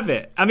deserve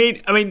it. I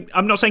mean,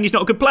 I'm not saying he's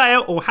not a good player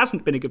or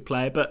hasn't been a good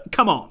player, but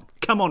come on.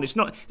 This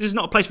is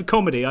not a place for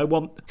comedy. I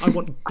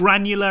want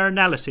granular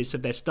analysis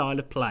of their style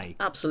of play.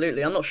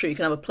 Absolutely. I'm not sure you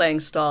can have a playing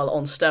style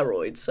on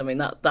steroids. I mean,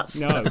 that's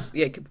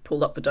you could be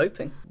pulled up for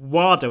doping.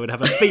 WADA would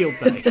have a field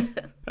day.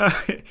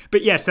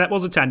 But yes, that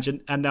was a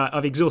tangent, and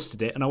I've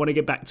exhausted it, and I want to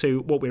get back to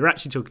what we were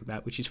actually talking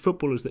about, which is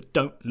footballers that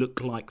don't look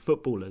like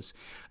footballers.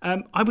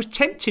 I was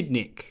tempted,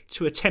 Nick,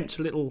 to attempt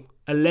a little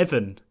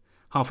 11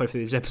 halfway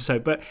through this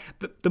episode, but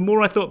the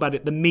more I thought about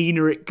it, the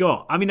meaner it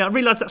got. I mean, I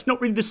realised that's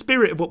not really the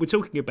spirit of what we're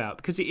talking about,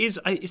 because it's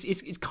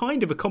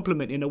kind of a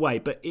compliment in a way,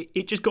 but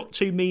it just got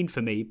too mean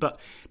for me, but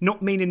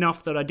not mean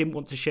enough that I didn't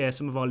want to share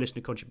some of our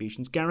listener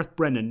contributions. Gareth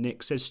Brennan,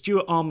 Nick, says,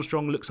 Stuart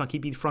Armstrong looks like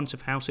he'd be the front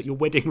of house at your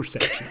wedding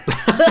reception.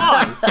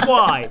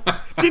 Why?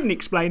 Didn't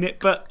explain it,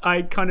 but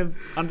I kind of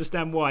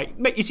understand why.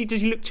 Does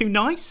he look too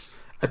nice?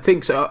 I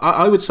think so.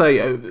 I would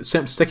say,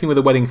 sticking with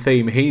the wedding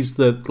theme, he's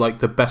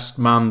the best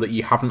man that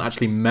you haven't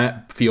actually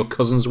met for your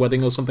cousin's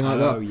wedding or something like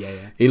that. Oh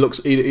yeah. He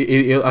looks.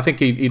 I think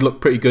he looked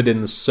pretty good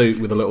in the suit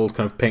with a little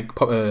kind of pink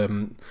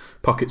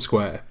pocket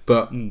square.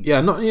 But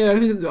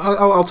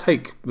I'll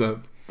take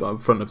the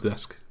front of the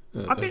desk.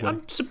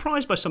 I'm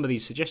surprised by some of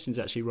these suggestions,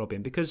 actually,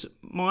 Robin, because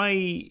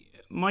my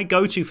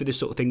go-to for this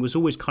sort of thing was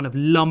always kind of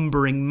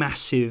lumbering,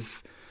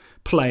 massive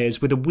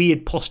players with a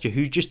weird posture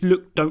who just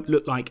don't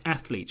look like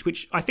athletes,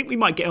 which I think we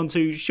might get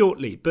onto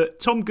shortly.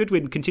 But Tom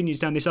Goodwin continues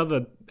down this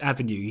other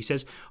avenue. He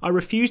says, I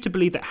refuse to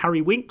believe that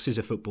Harry Winks is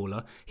a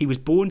footballer. He was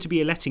born to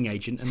be a letting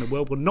agent, and the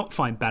world will not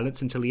find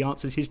balance until he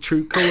answers his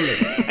true calling.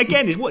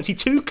 Again, is he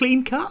too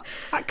clean cut?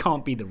 That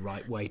can't be the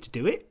right way to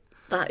do it.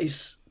 That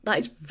is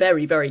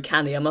very, very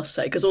canny, I must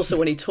say, because also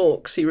when he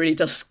talks, he really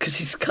does, because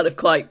he's kind of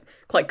quite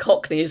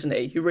cockney, isn't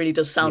he? He really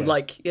does sound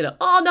like,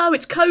 oh no,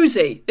 it's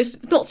cosy. It's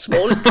not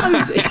small, it's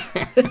cosy.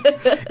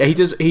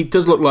 He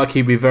does look like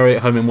he'd be very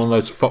at home in one of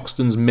those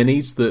Foxtons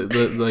minis that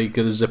they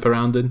could zip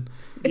around in.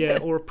 Yeah,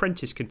 or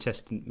apprentice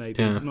contestant,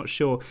 maybe. Yeah. I'm not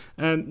sure.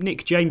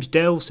 Nick James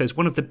Dell says,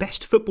 one of the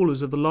best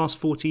footballers of the last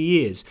 40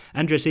 years,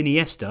 Andres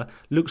Iniesta,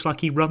 looks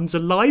like he runs a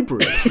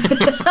library.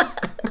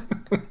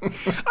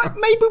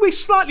 Maybe we're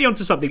slightly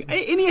onto something.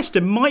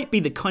 Iniesta might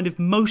be the kind of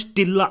most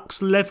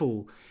deluxe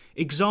level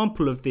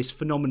example of this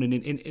phenomenon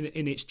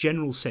in its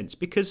general sense,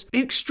 because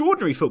an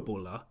extraordinary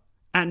footballer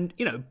and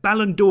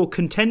Ballon d'Or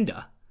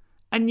contender,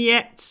 and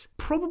yet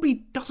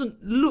probably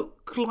doesn't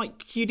look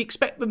like you'd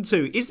expect them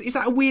to. Is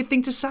that a weird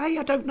thing to say?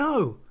 I don't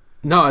know.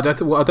 No, I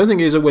don't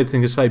think it is a weird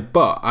thing to say,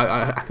 but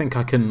I think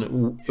I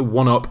can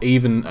one up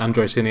even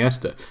Andres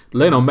Iniesta.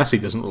 Lionel Messi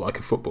doesn't look like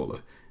a footballer.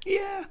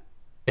 Yeah.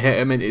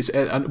 I mean,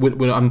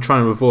 I'm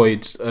trying to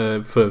avoid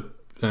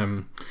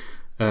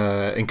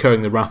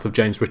incurring the wrath of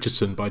James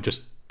Richardson by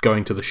just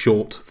going to the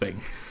short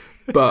thing,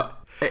 but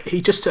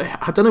he just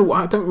I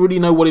don't really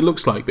know what he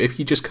looks like. But if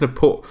you just kind of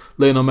put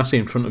Lionel Messi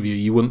in front of you,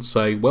 you wouldn't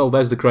say, well,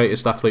 there's the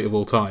greatest athlete of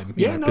all time.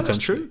 That's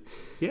true.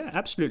 Yeah,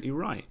 absolutely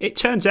right. It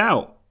turns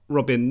out,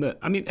 Robin, that,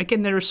 I mean,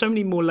 again, there are so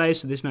many more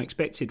layers to this than I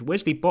expected.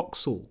 Wesley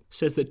Boxall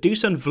says that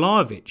Dusan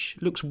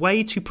Vlahovic looks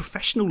way too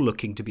professional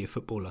looking to be a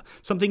footballer.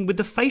 Something with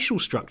the facial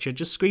structure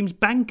just screams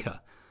banker,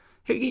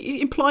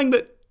 implying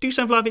that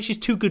Dusan Vlahovic is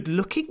too good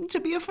looking to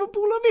be a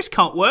footballer. This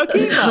can't work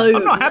either. No.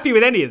 I'm not happy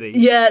with any of these.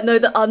 Yeah, no,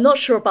 I'm not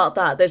sure about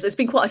that. There's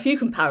been quite a few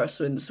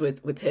comparisons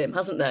with him,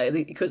 hasn't there?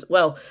 Because,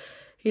 well,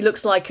 he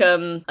looks like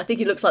I think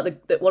he looks like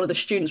one of the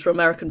students from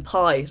American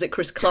Pie. Is it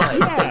Chris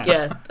Klein?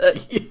 Yeah.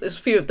 There's a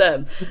few of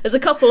them. There's a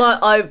couple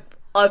I've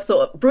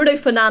thought. Bruno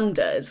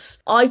Fernandes,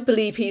 I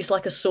believe he's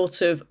like a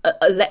sort of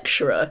a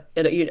lecturer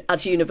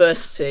at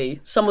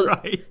university. Someone,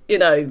 right.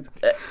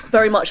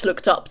 Very much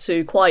looked up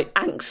to, quite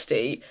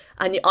angsty.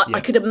 And I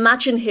could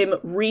imagine him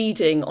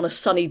reading on a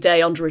sunny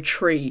day under a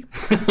tree.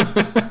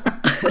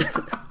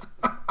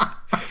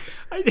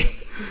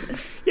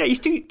 Yeah, he's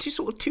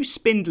too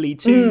spindly,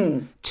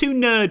 too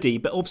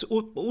nerdy, but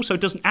also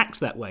doesn't act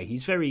that way.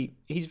 He's very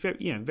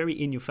very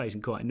in your face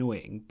and quite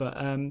annoying. But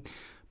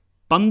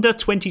Bunda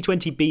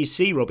 2020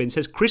 BC Robin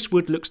says Chris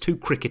Wood looks too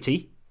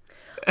crickety.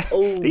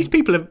 These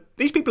people are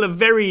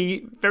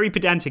very, very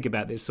pedantic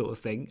about this sort of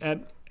thing.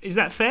 Is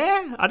that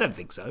fair? I don't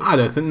think so. I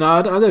don't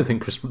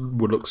think Chris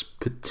Wood looks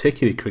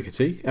particularly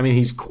crickety. I mean,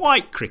 he's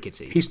quite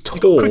crickety. He's tall.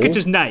 He's got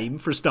cricketer's name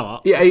for a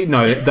start. Yeah,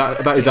 no,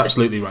 that is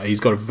absolutely right. He's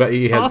got more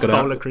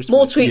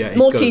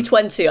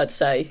T20, I'd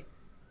say.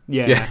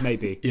 Yeah,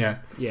 maybe. Yeah.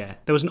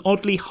 There was an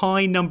oddly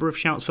high number of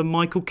shouts for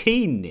Michael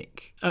Keane,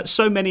 Nick.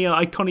 So many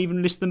I can't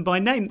even list them by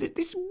name.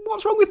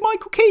 What's wrong with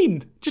Michael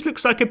Keane? Just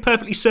looks like a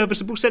perfectly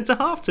serviceable centre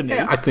half to me.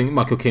 Yeah, I think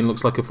Michael Keane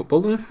looks like a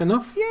footballer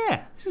enough.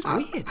 Yeah, this is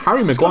weird.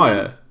 Harry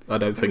Maguire, I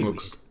don't think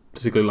looks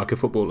particularly like a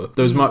footballer.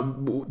 There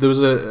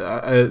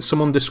was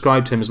someone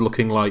described him as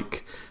looking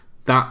like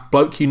that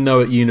bloke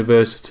at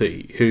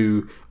university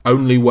who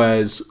only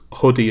wears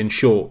hoodie and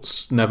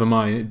shorts, never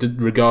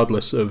mind,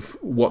 regardless of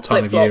what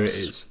time of year it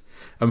is,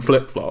 and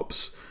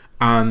flip-flops,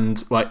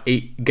 and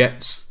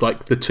gets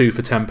the 2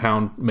 for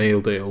 £10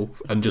 meal deal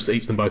and just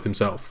eats them both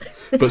himself,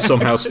 but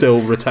somehow still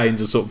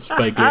retains a sort of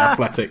vaguely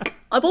athletic.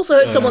 I've also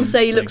heard someone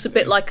say he looks a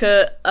bit like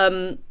a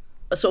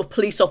sort of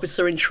police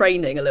officer in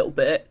training a little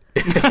bit.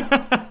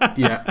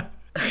 Yeah.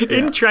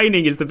 In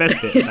training is the best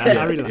bit.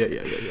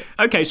 Yeah.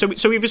 Okay, so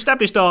we've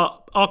established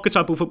our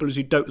archetypal footballers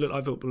who don't look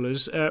like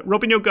footballers.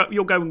 Robin,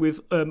 you're going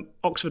with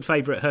Oxford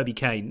favourite Herbie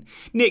Kane.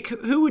 Nick,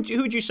 who would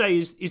you say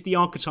is the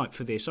archetype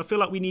for this? I feel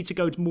like we need to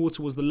go more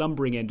towards the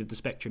lumbering end of the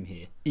spectrum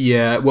here.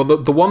 Yeah, well,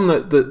 the one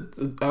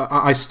that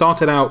I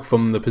started out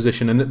from the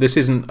position, and this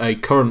isn't a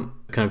current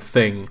kind of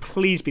thing.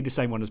 Please be the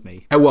same one as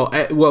me. Well,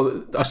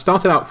 I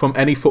started out from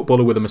any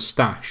footballer with a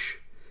moustache.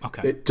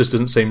 Okay. It just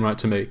doesn't seem right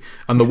to me.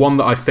 And the one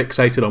that I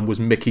fixated on was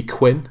Mickey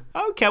Quinn.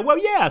 Okay, well,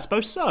 yeah, I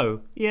suppose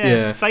so.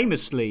 Yeah.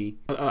 Famously.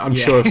 I'm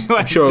sure.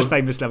 Just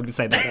famously, I'm going to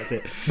say that.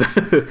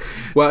 That's it.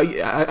 Well,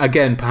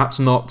 again, perhaps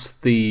not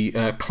the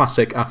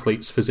classic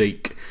athlete's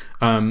physique.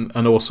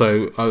 And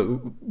also,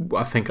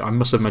 I think I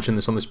must have mentioned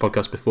this on this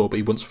podcast before, but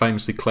he once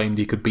famously claimed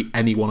he could beat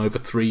anyone over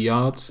 3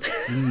 yards.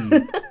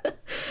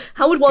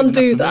 How would one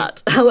do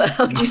that? How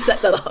would you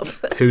set that up?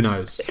 Who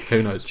knows?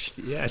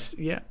 Yes,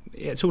 yeah.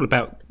 It's all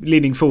about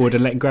leaning forward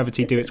and letting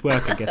gravity do its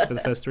work, I guess, for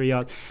the first 3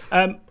 yards.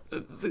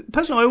 the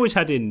person I always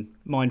had in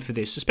mind for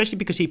this, especially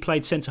because he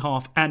played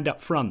centre-half and up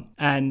front,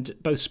 and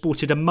both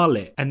sported a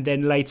mullet and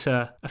then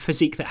later a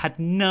physique that had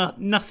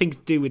nothing to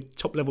do with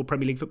top-level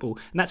Premier League football,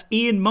 and that's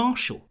Ian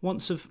Marshall,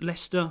 once of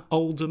Leicester,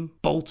 Oldham,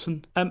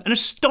 Bolton, an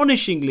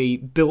astonishingly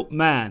built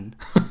man.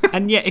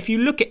 And yet, if you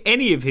look at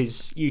any of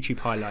his YouTube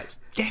highlights,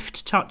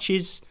 deft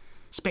touches,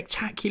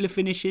 spectacular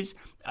finishes,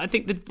 I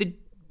think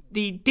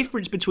the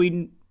difference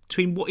between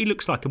what he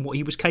looks like and what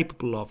he was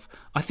capable of,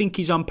 I think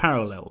is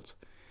unparalleled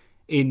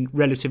in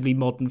relatively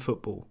modern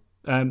football.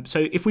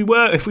 So if we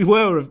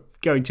were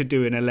going to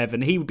do an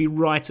 11, he would be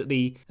right at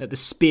the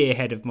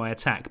spearhead of my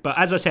attack. But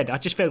as I said, I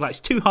just feel like it's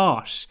too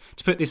harsh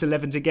to put this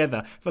 11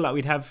 together. I feel like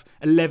we'd have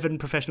 11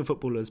 professional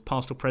footballers,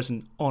 past or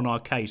present, on our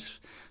case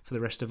for the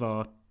rest of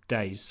our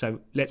days. So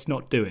let's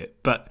not do it.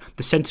 But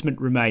the sentiment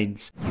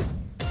remains.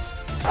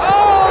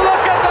 Oh,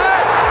 look at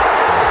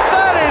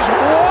that! That is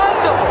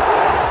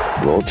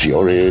wonderful! Brought to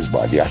your ears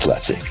by The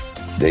Athletic.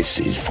 This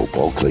is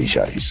Football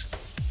Clichés.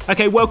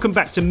 Okay, welcome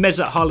back to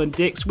Mez at Hull and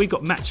Dix. We've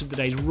got Match of the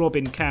Day's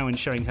Robin Cowan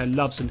showing her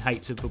loves and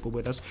hates of football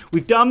with us.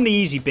 We've done the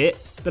easy bit,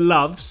 the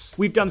loves.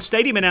 We've done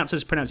stadium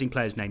announcers pronouncing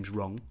players' names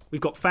wrong. We've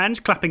got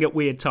fans clapping at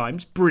weird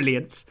times,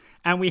 brilliant.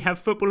 And we have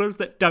footballers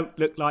that don't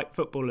look like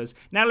footballers.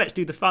 Now let's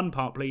do the fun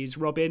part, please.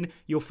 Robin,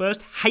 your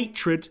first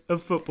hatred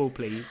of football,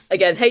 please.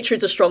 Again,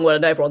 hatred's a strong word,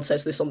 and everyone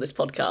says this on this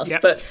podcast,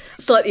 but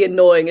slightly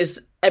annoying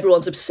is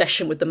everyone's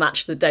obsession with the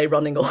Match of the Day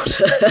running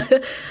order.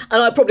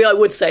 And I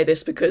would say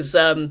this because...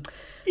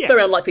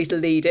 very unlikely to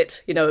lead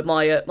it,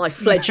 my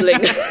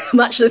fledgling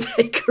Match of the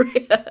Day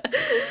career.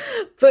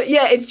 But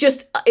yeah,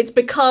 it's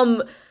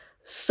become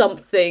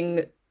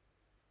something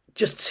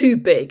just too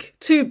big.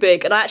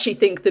 And I actually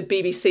think the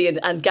BBC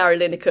and Gary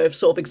Lineker have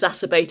sort of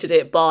exacerbated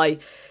it by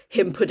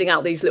him putting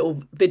out these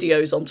little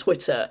videos on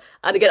Twitter.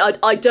 And again,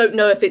 I don't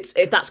know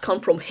if that's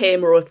come from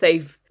him or if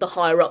the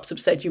higher ups have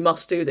said you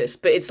must do this,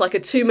 but it's like a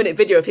 2-minute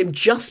video of him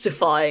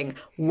justifying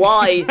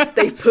why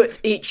they've put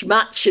each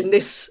match in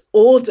this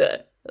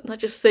order. And I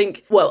just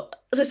think, well,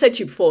 as I said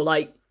to you before,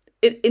 like,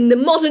 in the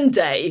modern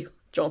day,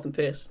 Jonathan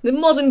Pearce, the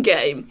modern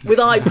game with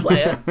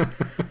iPlayer,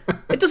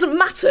 it doesn't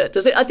matter,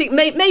 does it? I think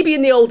maybe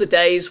in the older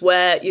days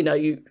where,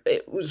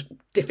 it was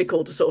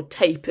difficult to sort of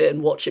tape it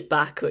and watch it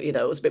back, or, it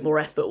was a bit more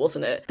effort,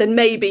 wasn't it? Then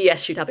maybe,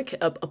 yes, you'd have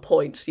a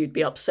point. You'd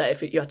be upset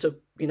if you had to,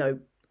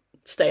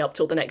 stay up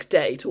till the next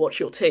day to watch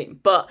your team.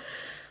 But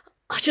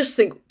I just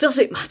think, does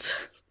it matter?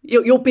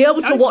 You'll be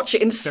able to watch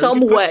it in some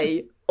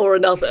way or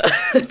another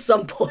at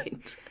some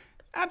point.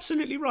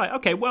 Absolutely right.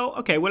 Okay, well,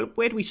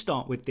 where do we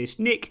start with this?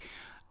 Nick,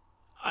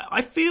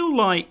 I feel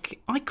like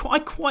I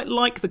quite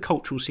like the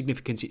cultural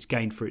significance it's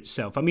gained for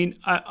itself. I mean,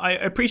 I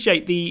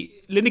appreciate the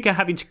Lineker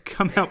having to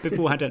come out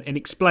beforehand and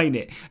explain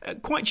it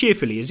quite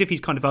cheerfully, as if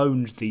he's kind of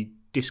owned the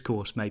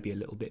discourse maybe a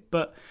little bit.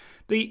 But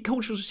the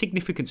cultural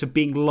significance of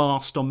being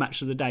last on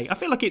Match of the Day, I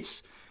feel like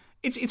it's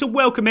a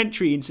welcome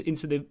entry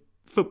into the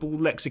football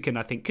lexicon,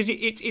 I think, because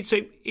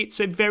it's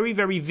a very,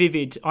 very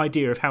vivid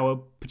idea of how a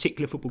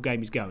particular football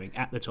game is going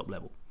at the top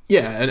level.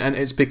 Yeah, and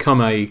it's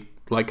become a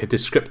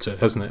descriptor,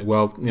 hasn't it?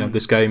 Well,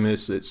 this game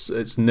is it's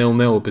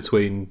 0-0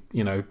 between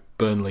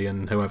Burnley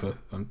and whoever.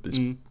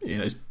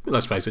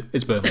 Let's face it,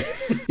 it's Burnley.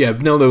 Yeah,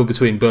 0-0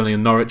 between Burnley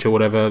and Norwich or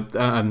whatever,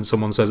 and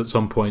someone says at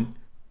some point,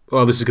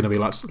 well, this is going to be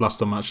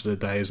last on Match of the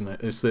Day, isn't it?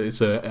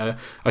 It's a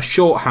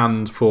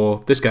shorthand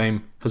for this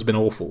game has been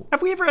awful.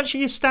 Have we ever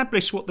actually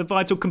established what the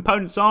vital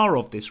components are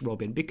of this,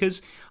 Robin?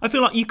 Because I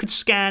feel like you could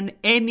scan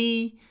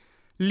any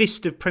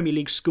list of Premier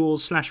League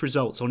scores /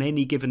 results on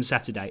any given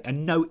Saturday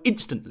and know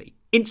instantly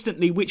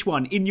which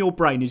one in your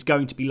brain is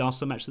going to be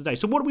last on Match of the Day.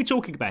 So what are we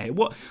talking about here?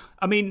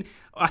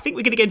 I think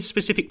we're going to get into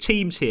specific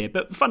teams here,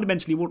 but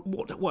fundamentally,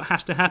 what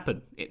has to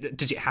happen?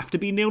 Does it have to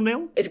be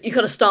 0-0? You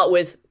kind of start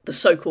with the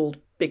so-called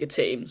bigger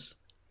teams,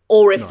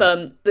 or if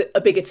a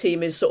bigger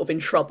team is sort of in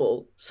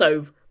trouble.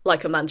 So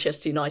like a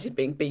Manchester United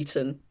being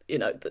beaten,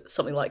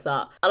 something like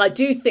that. And I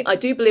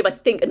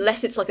think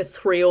unless it's like a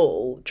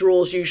 3-3,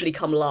 draws usually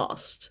come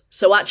last.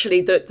 So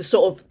actually the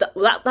sort of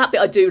that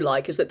bit I do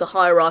like is that the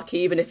hierarchy,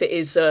 even if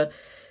it's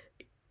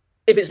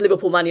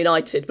Liverpool Man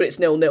United, but it's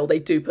 0-0, they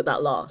do put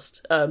that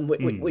last,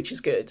 which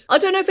is good. I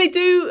don't know if they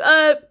do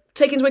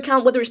take into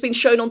account whether it's been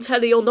shown on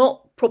telly or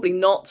not. Probably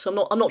not.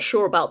 I'm not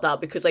sure about that,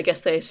 because I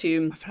guess they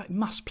assume... I feel like it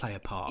must play a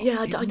part.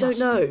 Yeah, I don't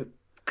know.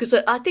 Because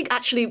I think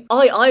actually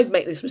I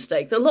make this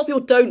mistake that a lot of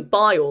people don't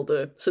buy all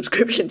the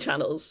subscription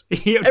channels.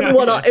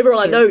 Everyone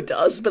I know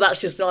does, but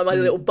that's just my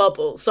little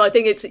bubble. So I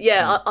think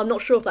I'm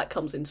not sure if that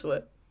comes into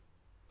it.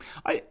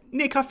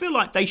 Nick, I feel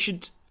like they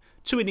should,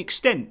 to an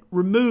extent,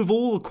 remove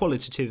all the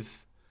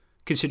qualitative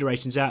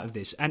considerations out of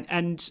this.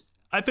 And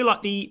I feel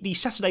like the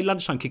Saturday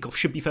lunchtime kickoff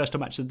should be first on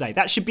Match of the Day.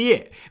 That should be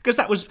it. Because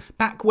that was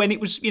back when it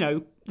was,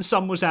 the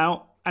sun was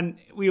out and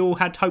we all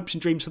had hopes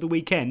and dreams for the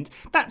weekend.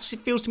 That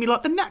feels to me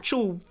like the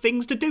natural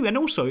things to do. And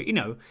also,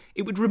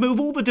 it would remove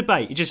all the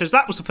debate. It just says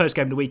that was the first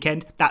game of the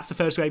weekend. That's the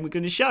first game we're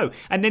going to show.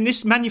 And then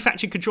this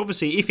manufactured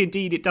controversy, if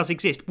indeed it does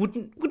exist,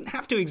 wouldn't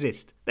have to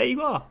exist. There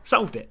you are.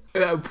 Solved it.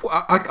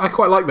 I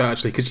quite like that,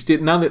 actually, because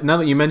now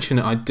that you mention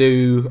it, I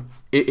do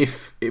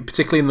if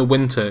particularly in the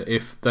winter,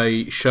 if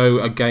they show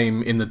a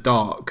game in the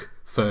dark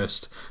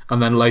first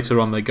and then later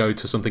on they go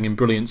to something in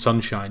brilliant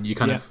sunshine, you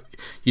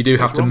do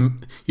have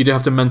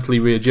to mentally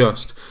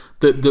readjust.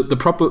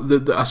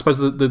 I suppose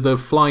the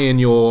fly in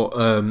your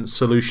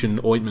solution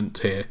ointment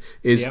here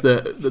is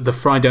the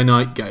Friday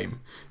night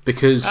game,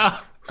 because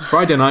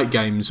Friday night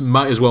games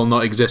might as well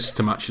not exist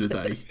to Match of the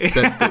Day.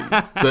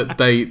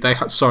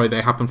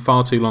 They happened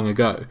far too long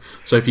ago.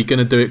 So if you're going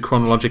to do it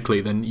chronologically,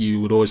 then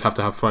you would always have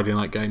to have Friday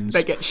night games.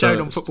 They get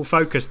shown on Football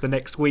Focus the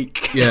next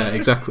week. Yeah,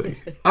 exactly.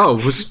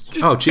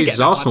 Jesus,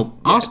 Arsenal.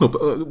 Yeah. Arsenal.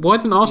 Why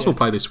didn't Arsenal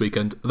play this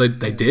weekend? They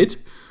did.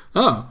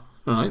 Oh,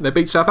 all right. They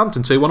beat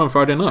Southampton 2-1 on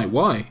Friday night.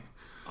 Why?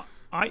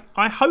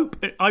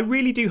 I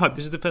really do hope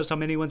this is the first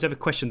time anyone's ever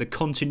questioned the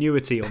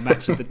continuity on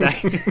Match of the Day.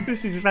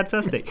 This is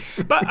fantastic.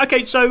 But,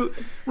 okay, so,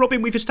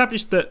 Robin, we've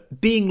established that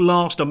being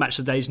last on Match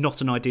of the Day is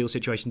not an ideal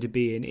situation to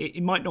be in.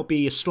 It might not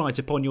be a slight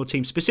upon your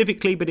team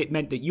specifically, but it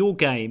meant that your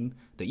game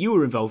that you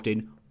were involved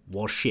in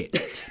was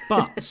shit.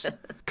 But,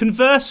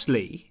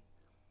 conversely,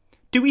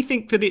 do we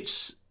think that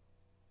it's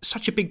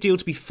such a big deal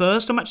to be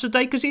first on Match of the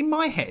Day? Because in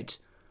my head,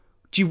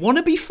 do you want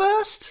to be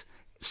first?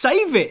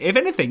 Save it, if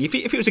anything. If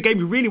it was a game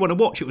you really want to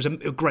watch, it was a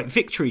great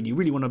victory, and you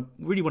really want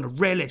to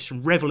relish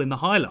and revel in the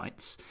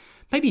highlights.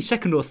 Maybe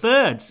second or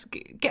third.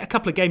 Get a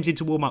couple of games in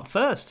to warm up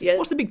first. Yeah.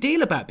 What's the big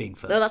deal about being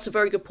first? No, that's a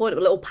very good point.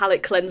 A little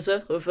palate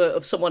cleanser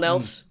of someone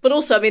else. But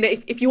also, I mean,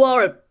 if you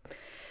are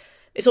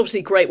it's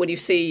obviously great when you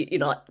see,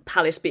 like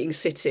Palace beating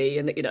City,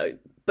 and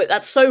but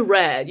that's so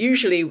rare.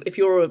 Usually, if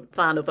you're a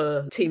fan of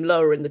a team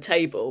lower in the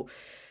table,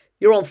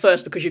 you're on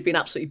first because you've been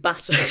absolutely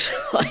battered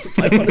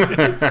by one of the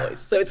big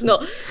boys. So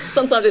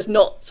sometimes it's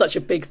not such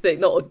a big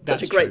thing,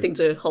 such a great thing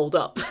to hold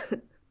up.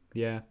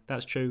 Yeah,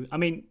 that's true. I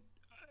mean,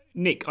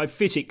 Nick, I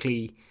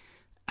physically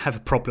have a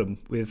problem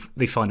with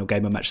the final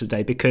game of Match of the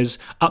Day, because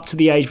up to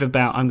the age of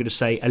about, I'm going to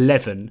say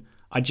 11,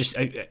 I just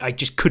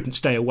couldn't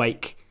stay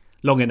awake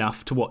long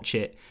enough to watch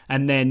it.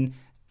 And then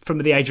from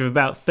the age of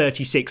about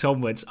 36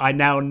 onwards, I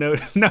now no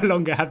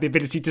longer have the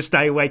ability to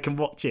stay awake and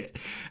watch it.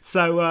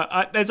 So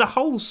there's a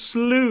whole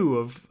slew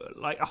of,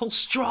 a whole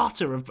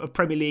strata of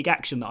Premier League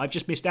action that I've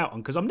just missed out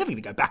on, because I'm never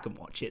going to go back and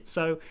watch it.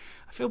 So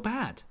I feel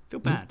bad.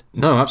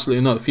 No,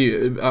 absolutely not.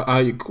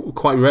 I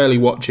quite rarely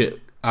watch it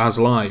as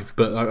live,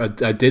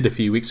 but I did a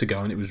few weeks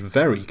ago, and it was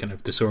very kind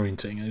of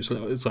disorienting.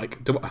 It's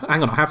like,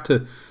 hang on, I have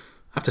to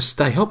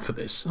stay up for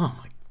this. Oh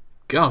my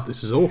God,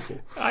 this is awful.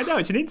 I know,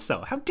 it's an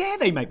insult. How dare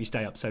they make me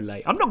stay up so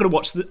late? I'm not going to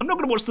watch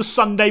the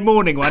Sunday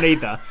morning one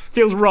either.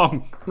 Feels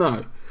wrong.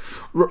 No,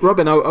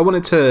 Robin, I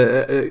wanted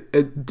to.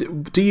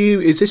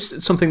 Is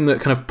this something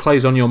that kind of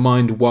plays on your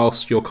mind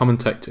whilst you're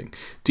commentating?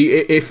 Do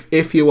you, if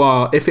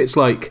it's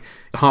like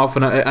half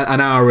an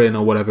hour in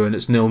or whatever, and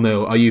it's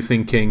 0-0, are you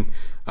thinking,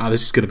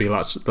 this is going to be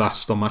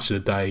last on Match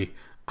of the Day?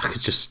 I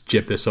could just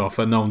jib this off,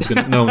 and no one's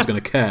going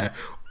to care.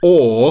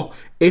 Or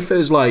if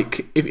there's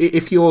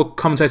if you're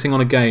commentating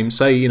on a game,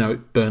 say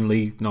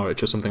Burnley,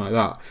 Norwich, or something like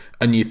that,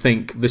 and you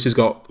think this has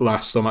got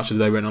last or Match of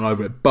the Day written all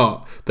over it,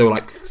 but there were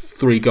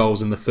 3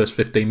 goals in the first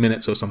 15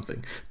 minutes or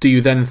something, do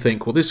you then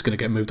think, well, this is going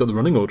to get moved up the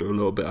running order a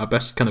little bit? I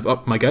best kind of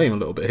up my game a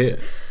little bit here.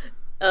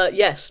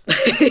 Yes,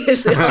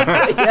 is the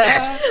answer.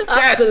 Yes,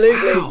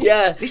 absolutely. Wow.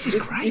 Yeah, this is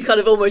great. You kind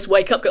of almost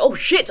wake up, go, oh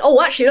shit!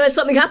 Oh, actually, there's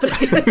something happening.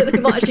 They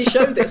might actually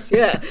show this.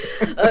 Yeah,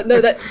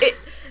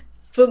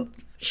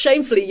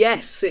 shamefully,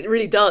 yes, it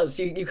really does.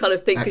 You kind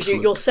of think, because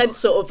you're sent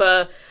sort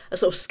of a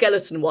sort of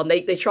skeleton one.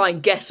 They try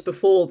and guess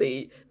before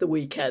the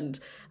weekend,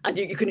 and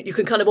you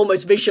can kind of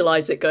almost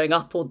visualise it going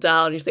up or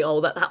down. You think, oh,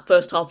 that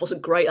first half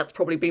wasn't great. That's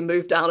probably been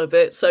moved down a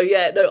bit. So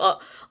yeah, no,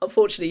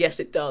 unfortunately, yes,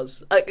 it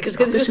does. Because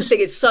this is the thing.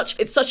 It's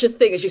such a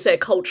thing, as you say, a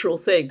cultural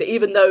thing, that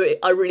even though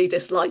I really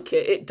dislike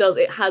it,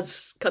 it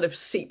has kind of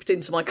seeped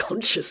into my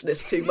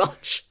consciousness too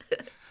much.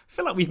 I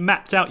feel like we've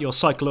mapped out your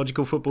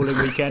psychological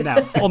footballing weekend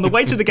now. On the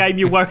way to the game,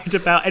 you're worried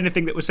about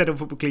anything that was said on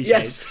Football Clichés.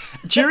 Yes.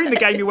 During the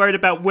game, you're worried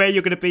about where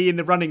you're going to be in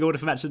the running order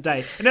for Match of the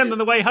Day. And then on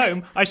the way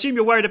home, I assume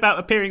you're worried about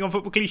appearing on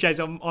Football Clichés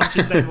on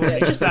Tuesday morning.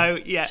 It's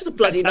just a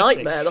bloody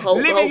nightmare, the whole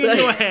day. Living in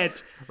your head,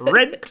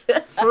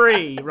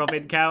 rent-free,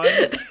 Robin Cowan.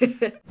 Oh,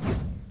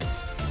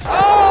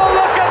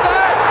 look at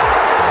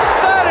that!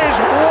 That is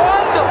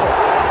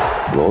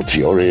wonderful! Brought to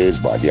your ears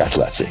by The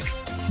Athletic.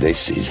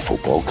 This is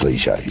Football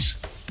Clichés.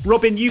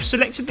 Robin, you've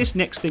selected this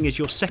next thing as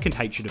your second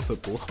hatred of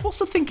football. What's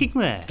the thinking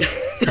there?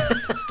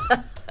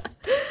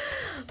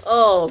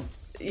 Oh,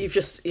 you've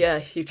just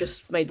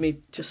made me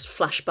just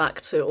flash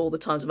back to all the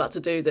times I'm about to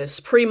do this.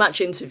 Pre-match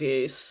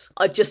interviews.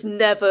 I just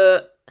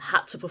never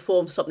had to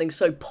perform something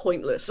so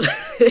pointless.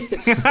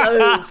 It's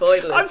so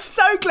pointless. I'm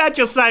so glad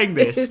you're saying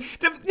this.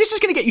 This is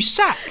going to get you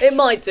sacked. It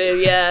might do,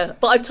 yeah.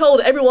 But I've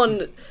told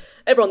everyone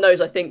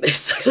knows I think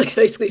this. I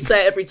basically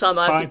say it every time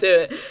I have to do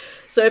it.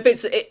 So if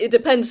it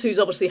depends who's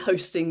obviously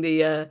hosting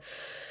the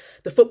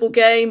football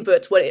game,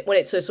 but when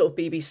it's a sort of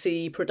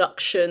BBC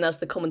production, as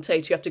the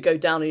commentator, you have to go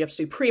down and you have to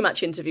do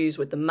pre-match interviews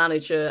with the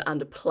manager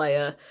and a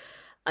player,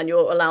 and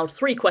you're allowed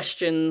 3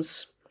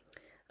 questions.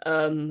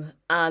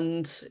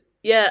 And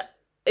yeah,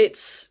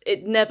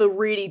 it never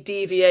really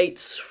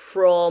deviates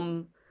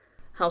from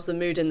how's the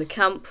mood in the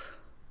camp.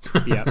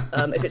 Yeah.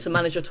 If it's a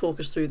manager, talk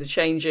us through the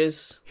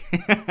changes.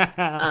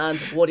 And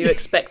what are you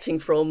expecting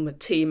from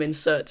team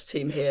insert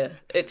team here?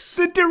 It's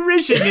the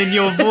derision in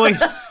your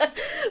voice.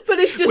 But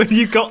it's just when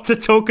you got to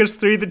talk us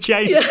through the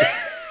changes. Yeah.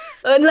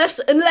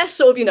 Unless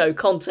sort of,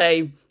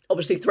 Conte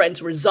obviously threatened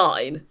to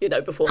resign,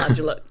 beforehand.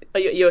 You're like, are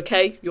you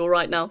okay? You all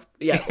right now?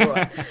 Yeah, all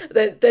right.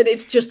 then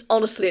it's just,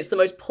 honestly, it's the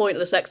most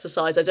pointless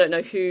exercise. I don't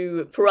know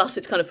who, for us,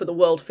 it's kind of for the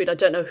world feed. I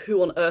don't know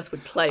who on earth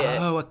would play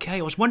it. Oh, okay.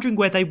 I was wondering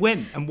where they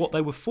went and what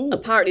they were for.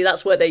 Apparently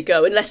that's where they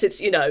go, unless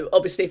it's,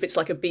 obviously if it's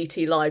like a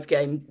BT live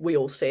game, we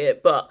all see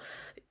it. But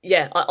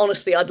yeah,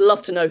 honestly, I'd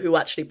love to know who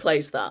actually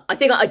plays that. I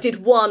think I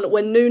did one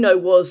when Nuno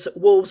was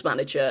Wolves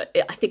manager.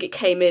 I think it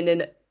came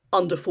in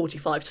under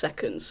 45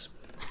 seconds.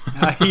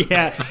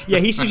 Yeah,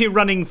 he seems to be a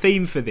running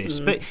theme for this.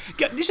 But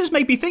this has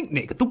made me think,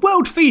 Nick, the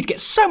world feed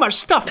gets so much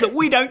stuff that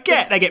we don't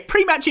get. They get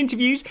pre-match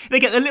interviews, they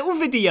get the little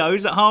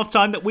videos at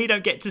half-time that we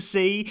don't get to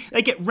see,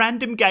 they get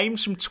random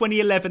games from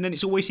 2011 and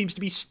it always seems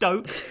to be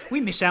Stoke.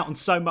 We miss out on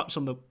so much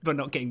by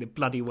not getting the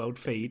bloody world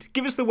feed.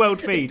 Give us the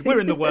world feed. We're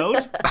in the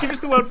world. Give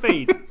us the world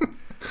feed.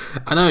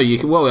 I know you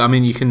can. Well, I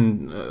mean, you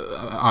can.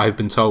 I've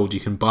been told you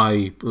can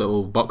buy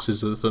little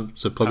boxes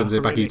to plug into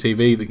the back of your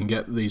TV that can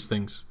get these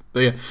things.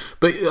 But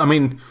I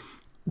mean,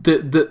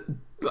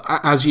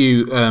 as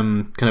you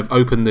kind of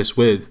open this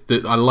with,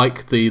 I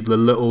like the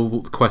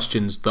little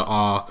questions that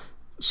are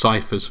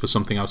ciphers for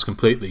something else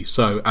completely.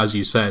 So, as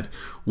you said,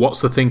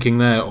 what's the thinking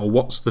there, or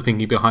what's the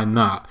thinking behind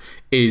that?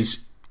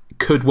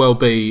 Could well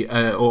be,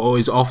 or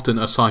is often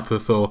a cipher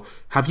for,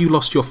 have you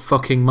lost your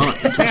fucking mind?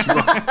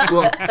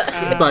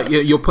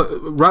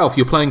 Ralph,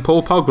 you're playing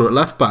Paul Pogba at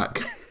left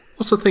back.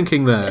 What's the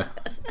thinking there?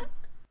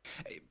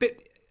 But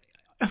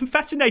I'm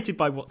fascinated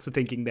by what's the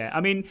thinking there. I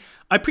mean,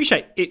 I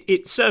appreciate it.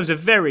 It serves a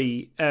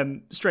very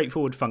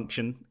straightforward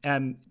function.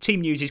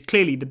 Team news is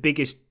clearly the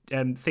biggest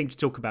thing to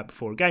talk about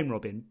before a game,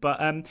 Robin. But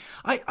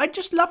I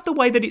just love the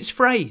way that it's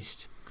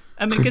phrased.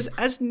 I mean, because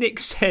as Nick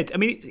said, I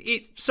mean,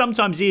 it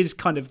sometimes is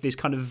kind of this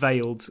kind of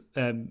veiled,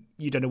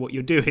 you don't know what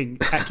you're doing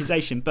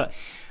accusation, but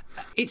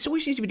it's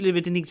always seems to be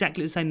delivered in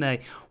exactly the same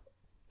way.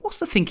 What's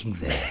the thinking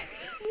there?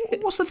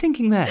 What's the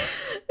thinking there?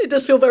 It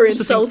does feel very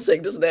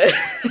insulting, doesn't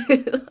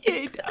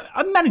it?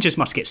 Managers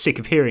must get sick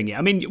of hearing it.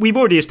 I mean, we've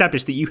already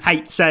established that you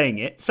hate saying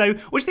it, so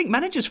what do you think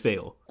managers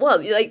feel? Well,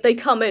 they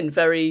come in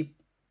very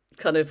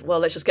kind of, well,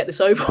 let's just get this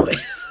over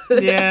with.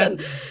 Yeah,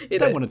 and,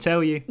 don't want to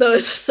tell you. No,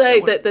 as I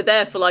say, that they're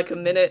there for like a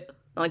minute,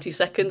 90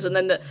 seconds, and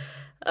then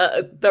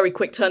a very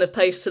quick turn of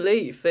pace to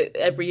leave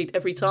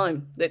every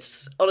time.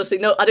 It's honestly,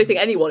 no, I don't think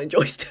anyone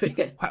enjoys doing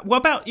it. What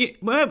about you?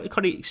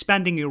 Kind of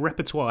expanding your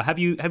repertoire? Have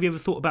you ever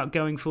thought about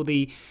going for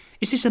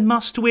is this a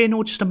must win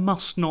or just a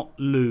must not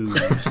lose,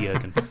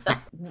 Jurgen?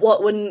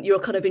 What, when you're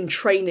kind of in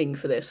training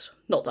for this?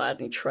 Not that I had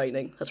any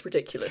training. That's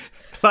ridiculous.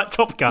 Like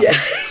Top Gun. Yeah.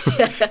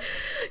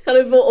 Kind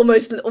of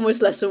almost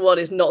lesson one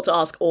is not to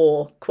ask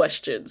or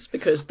questions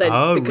because then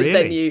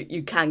then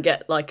you can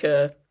get like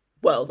a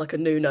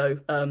Nuno.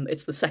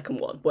 It's the second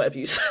one, whatever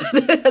you said.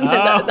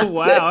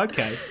 Wow,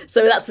 okay.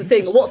 So that's the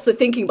thing. What's the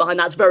thinking behind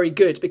that's very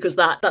good because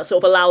that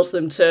sort of allows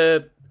them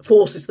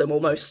forces them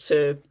almost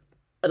to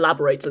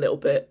elaborate a little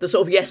bit. The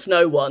sort of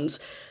yes/no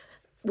ones,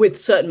 with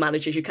certain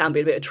managers, you can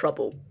be in a bit of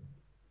trouble.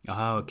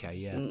 Oh, okay,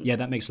 yeah. Yeah,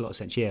 that makes a lot of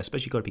sense. Yeah, I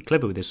suppose you've got to be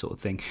clever with this sort of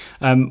thing.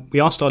 We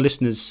asked our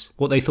listeners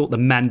what they thought the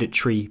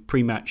mandatory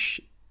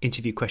pre-match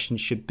interview questions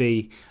should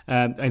be.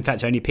 In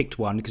fact, I only picked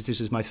one because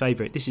this is my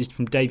favourite. This is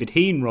from David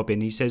Heen,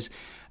 Robin. He says,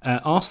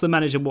 ask the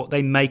manager what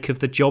they make of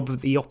the job that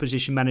the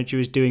opposition manager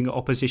is doing at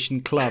opposition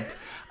club.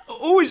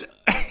 Always...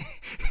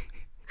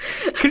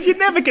 Because you're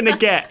never going to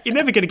get,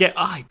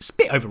 it's a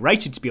bit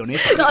overrated, to be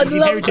honest. He's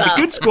inherited a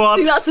good squad. I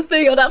think that's the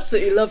thing, I'd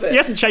absolutely love it. He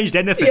hasn't changed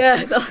anything.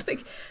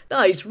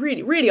 Yeah, he's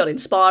really, really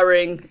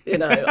uninspiring.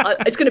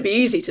 It's going to be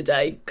easy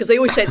today, because they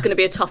always say it's going to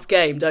be a tough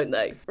game, don't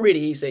they?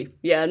 Really easy.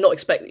 Yeah, not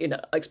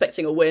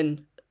expecting a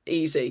win.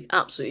 Easy,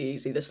 absolutely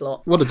easy, this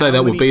lot. What a day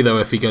that would be, though,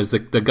 if he goes, the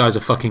guy's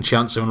a fucking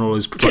chancer and all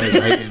his players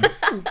hate him.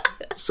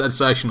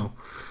 Sensational.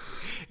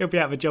 He'll be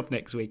out of a job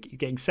next week. He's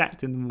getting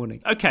sacked in the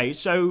morning. Okay,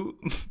 so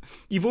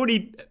you've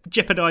already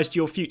jeopardised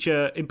your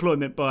future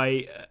employment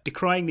by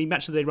decrying the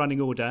match of the day running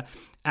order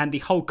and the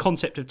whole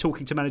concept of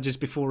talking to managers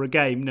before a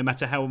game, no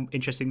matter how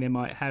interesting they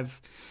might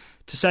have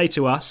to say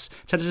to us.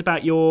 Tell us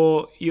about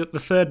the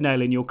third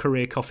nail in your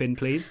career coffin,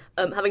 please.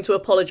 Having to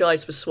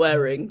apologise for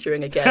swearing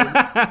during a game.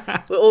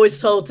 We're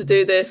always told to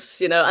do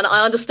this, and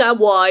I understand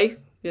why.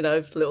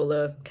 There's a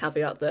little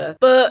caveat there.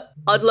 But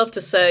I'd love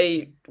to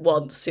say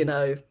once,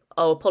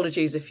 oh,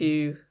 apologies if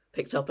you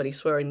picked up any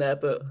swearing there,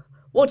 but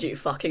what do you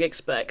fucking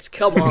expect?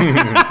 Come on.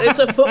 It's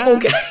a football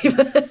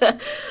game.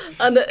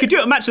 And could do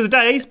it a match of the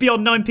day. It's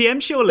beyond 9 p.m,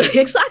 surely.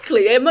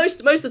 Exactly. Yeah,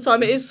 most of the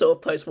time it is sort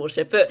of post-match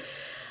shift, but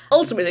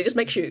ultimately it just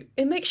makes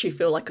you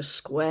feel like a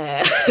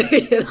square.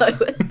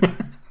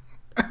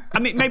 I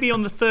mean, maybe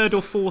on the third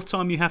or fourth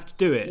time you have to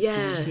do it. Yeah.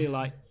 It's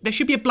like, there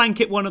should be a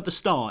blanket one at the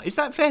start. Is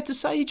that fair to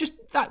say? Just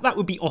that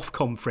would be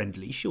Ofcom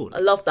friendly, surely. I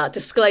love that.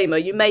 Disclaimer,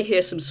 you may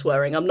hear some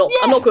swearing. I'm not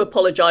going to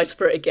apologise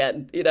for it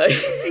again, you know.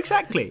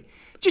 Exactly.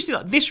 Just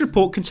like, this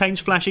report contains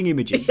flashing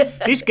images.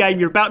 This game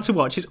you're about to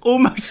watch is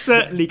almost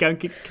certainly going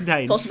to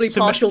contain possibly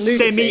partial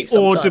nudity,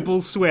 semi-audible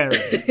swearing.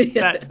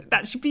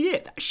 That should be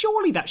it.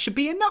 Surely that should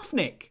be enough,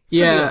 Nick, for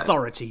the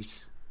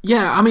authorities.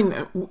 Yeah, I mean,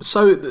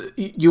 so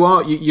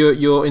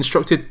you're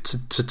instructed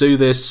to do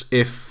this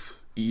if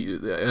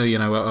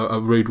a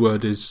rude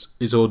word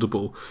is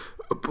audible.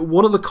 But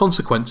what are the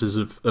consequences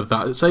of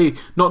that? Say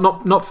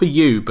not for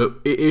you, but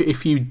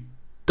if you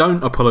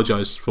don't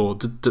apologise for,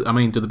 do the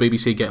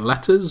BBC get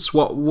letters?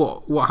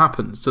 What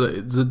happens?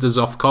 Does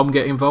Ofcom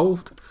get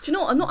involved? Do you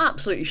know what? I'm not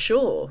absolutely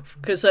sure,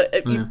 because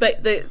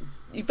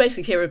you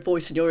basically hear a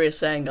voice in your ear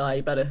saying,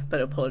 you better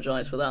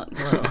apologise for that.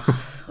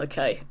 Well,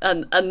 okay.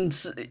 And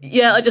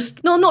yeah,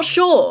 I'm not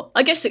sure.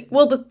 I guess the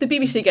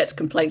BBC gets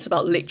complaints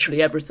about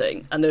literally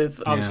everything, and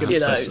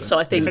so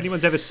I think if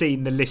anyone's ever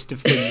seen the list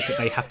of things that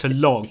they have to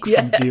log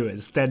from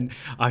viewers, then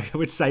I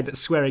would say that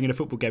swearing in a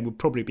football game would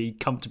probably be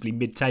comfortably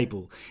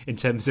mid-table in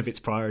terms of its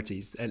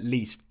priorities, at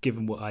least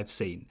given what I've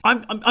seen.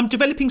 I'm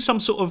developing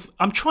some sort of,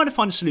 I'm trying to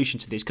find a solution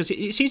to this, because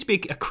it seems to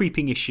be a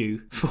creeping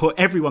issue for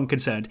everyone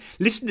concerned.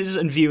 Listeners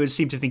and viewers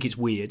seem to think it's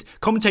weird.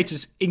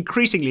 Commentators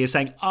increasingly are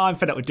saying, I'm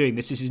fed up with doing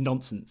this is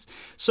nonsense.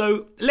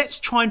 So let's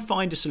try and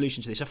find a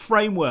solution to this, a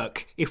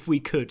framework, if we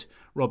could,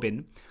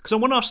 Robin, because I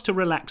want us to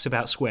relax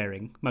about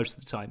swearing most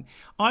of the time.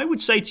 I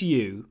would say to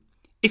you,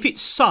 if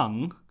it's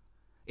sung,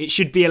 it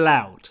should be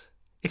allowed.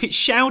 If it's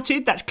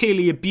shouted, that's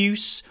clearly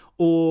abuse,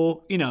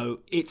 or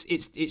it's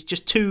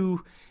just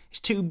too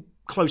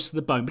close to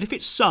the bone. But if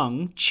it's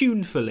sung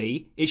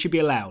tunefully, it should be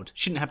allowed.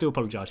 Shouldn't have to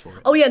apologise for it.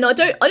 Oh yeah, no, I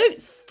don't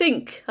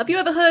think. Have you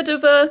ever heard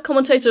of a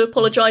commentator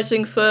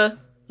apologising for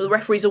the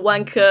referee's a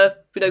wanker,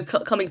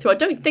 coming through? I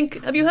don't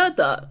think. Have you heard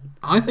that?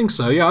 I think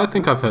so. Yeah, I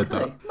think I've heard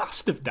that.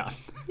 Must have done.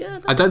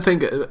 Yeah. I don't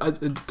think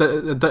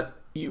that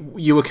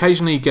you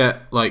occasionally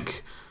get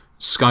like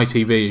Sky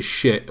TV is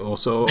shit, or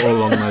so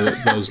along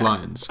those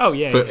lines. Oh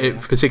yeah,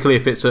 particularly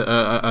if it's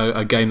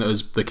a game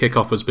that the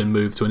kickoff has been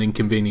moved to an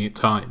inconvenient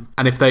time,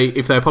 and if they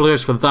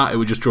apologise for that, it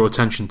would just draw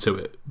attention to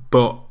it.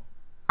 But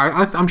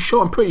I'm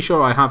pretty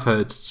sure I have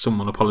heard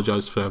someone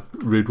apologise for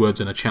rude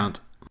words in a chant.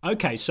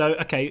 Okay, so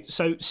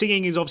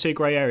singing is obviously a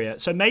grey area.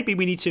 So maybe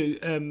we need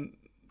to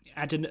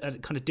add a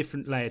kind of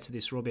different layer to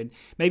this, Robin.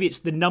 Maybe it's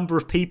the number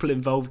of people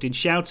involved in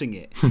shouting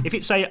it. If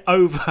it's, say,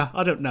 over,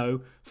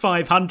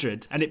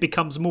 500, and it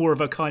becomes more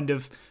of a kind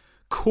of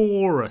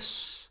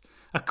chorus,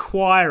 a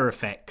choir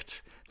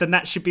effect, then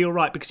that should be all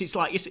right, because it's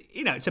like,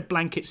 it's a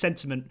blanket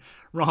sentiment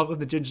rather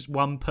than just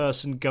one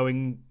person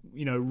going,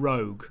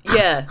 rogue.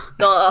 Yeah.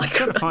 No, I'm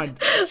trying to find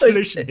a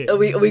solution here. Are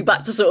we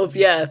back to sort of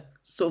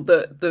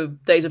the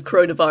days of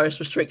coronavirus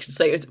restrictions?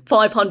 Say it's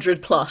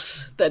 500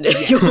 plus, then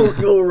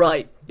you're all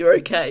right. You're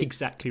okay.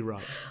 Exactly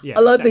right. Yeah,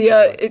 I love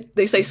right.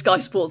 They say Sky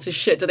Sports is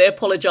shit. Do they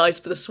apologise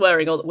for the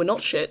swearing? Or we're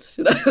not shit.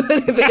 Really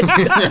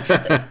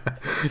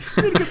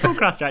good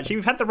broadcaster, actually.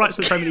 We've had the rights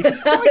to the Premier League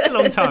for quite a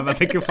long time, I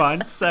think you'll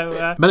find. So,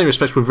 in many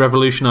respects, we've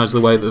revolutionised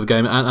the way that the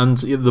game and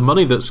the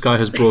money that Sky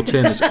has brought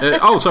in.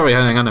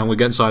 Hang on, we're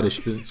getting sidetracked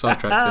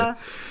here.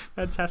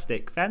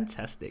 Fantastic.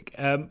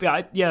 But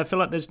I feel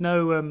like there's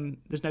no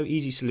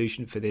easy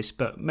solution for this,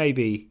 but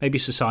maybe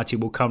society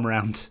will come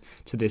around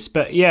to this.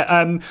 But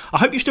I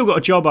hope you've still got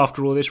a job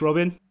after all this,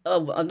 Robin.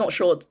 Oh, I'm not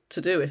sure what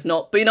to do if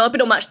not. But I've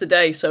been on Match of the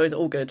Day, so it's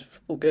all good.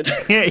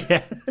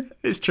 Yeah,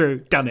 it's true.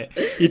 Done it.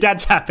 Your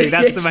dad's happy.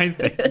 That's the main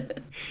thing.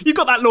 You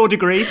got that law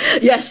degree?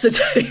 Yes,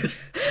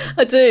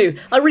 I do.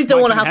 I really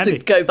don't want to have to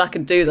go back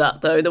and do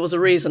that, though. There was a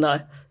reason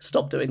I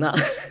stopped doing that.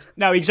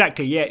 No,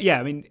 exactly. Yeah.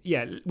 I mean,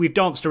 we've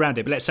danced around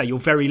it, but let's say you're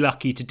very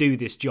lucky to do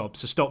this job,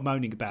 so stop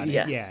moaning about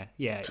it.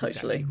 Yeah,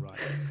 totally. Exactly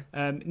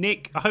right.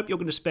 Nick, I hope you're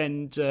going to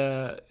spend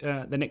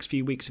the next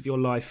few weeks of your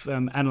life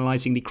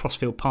analysing the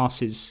crossfield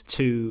passes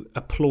to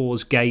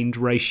applause gained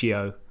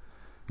ratio.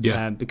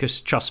 Yeah. Because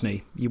trust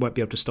me, you won't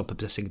be able to stop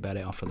obsessing about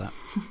it after that.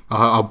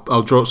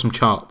 I'll draw up some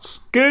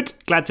charts. Good.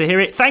 Glad to hear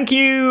it. Thank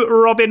you,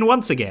 Robin,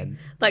 once again.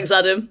 Thanks,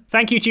 Adam.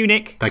 Thank you to you,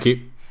 Nick. Thank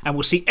you. And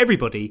we'll see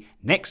everybody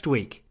next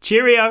week.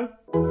 Cheerio.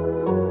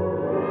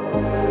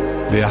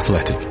 The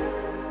Athletic.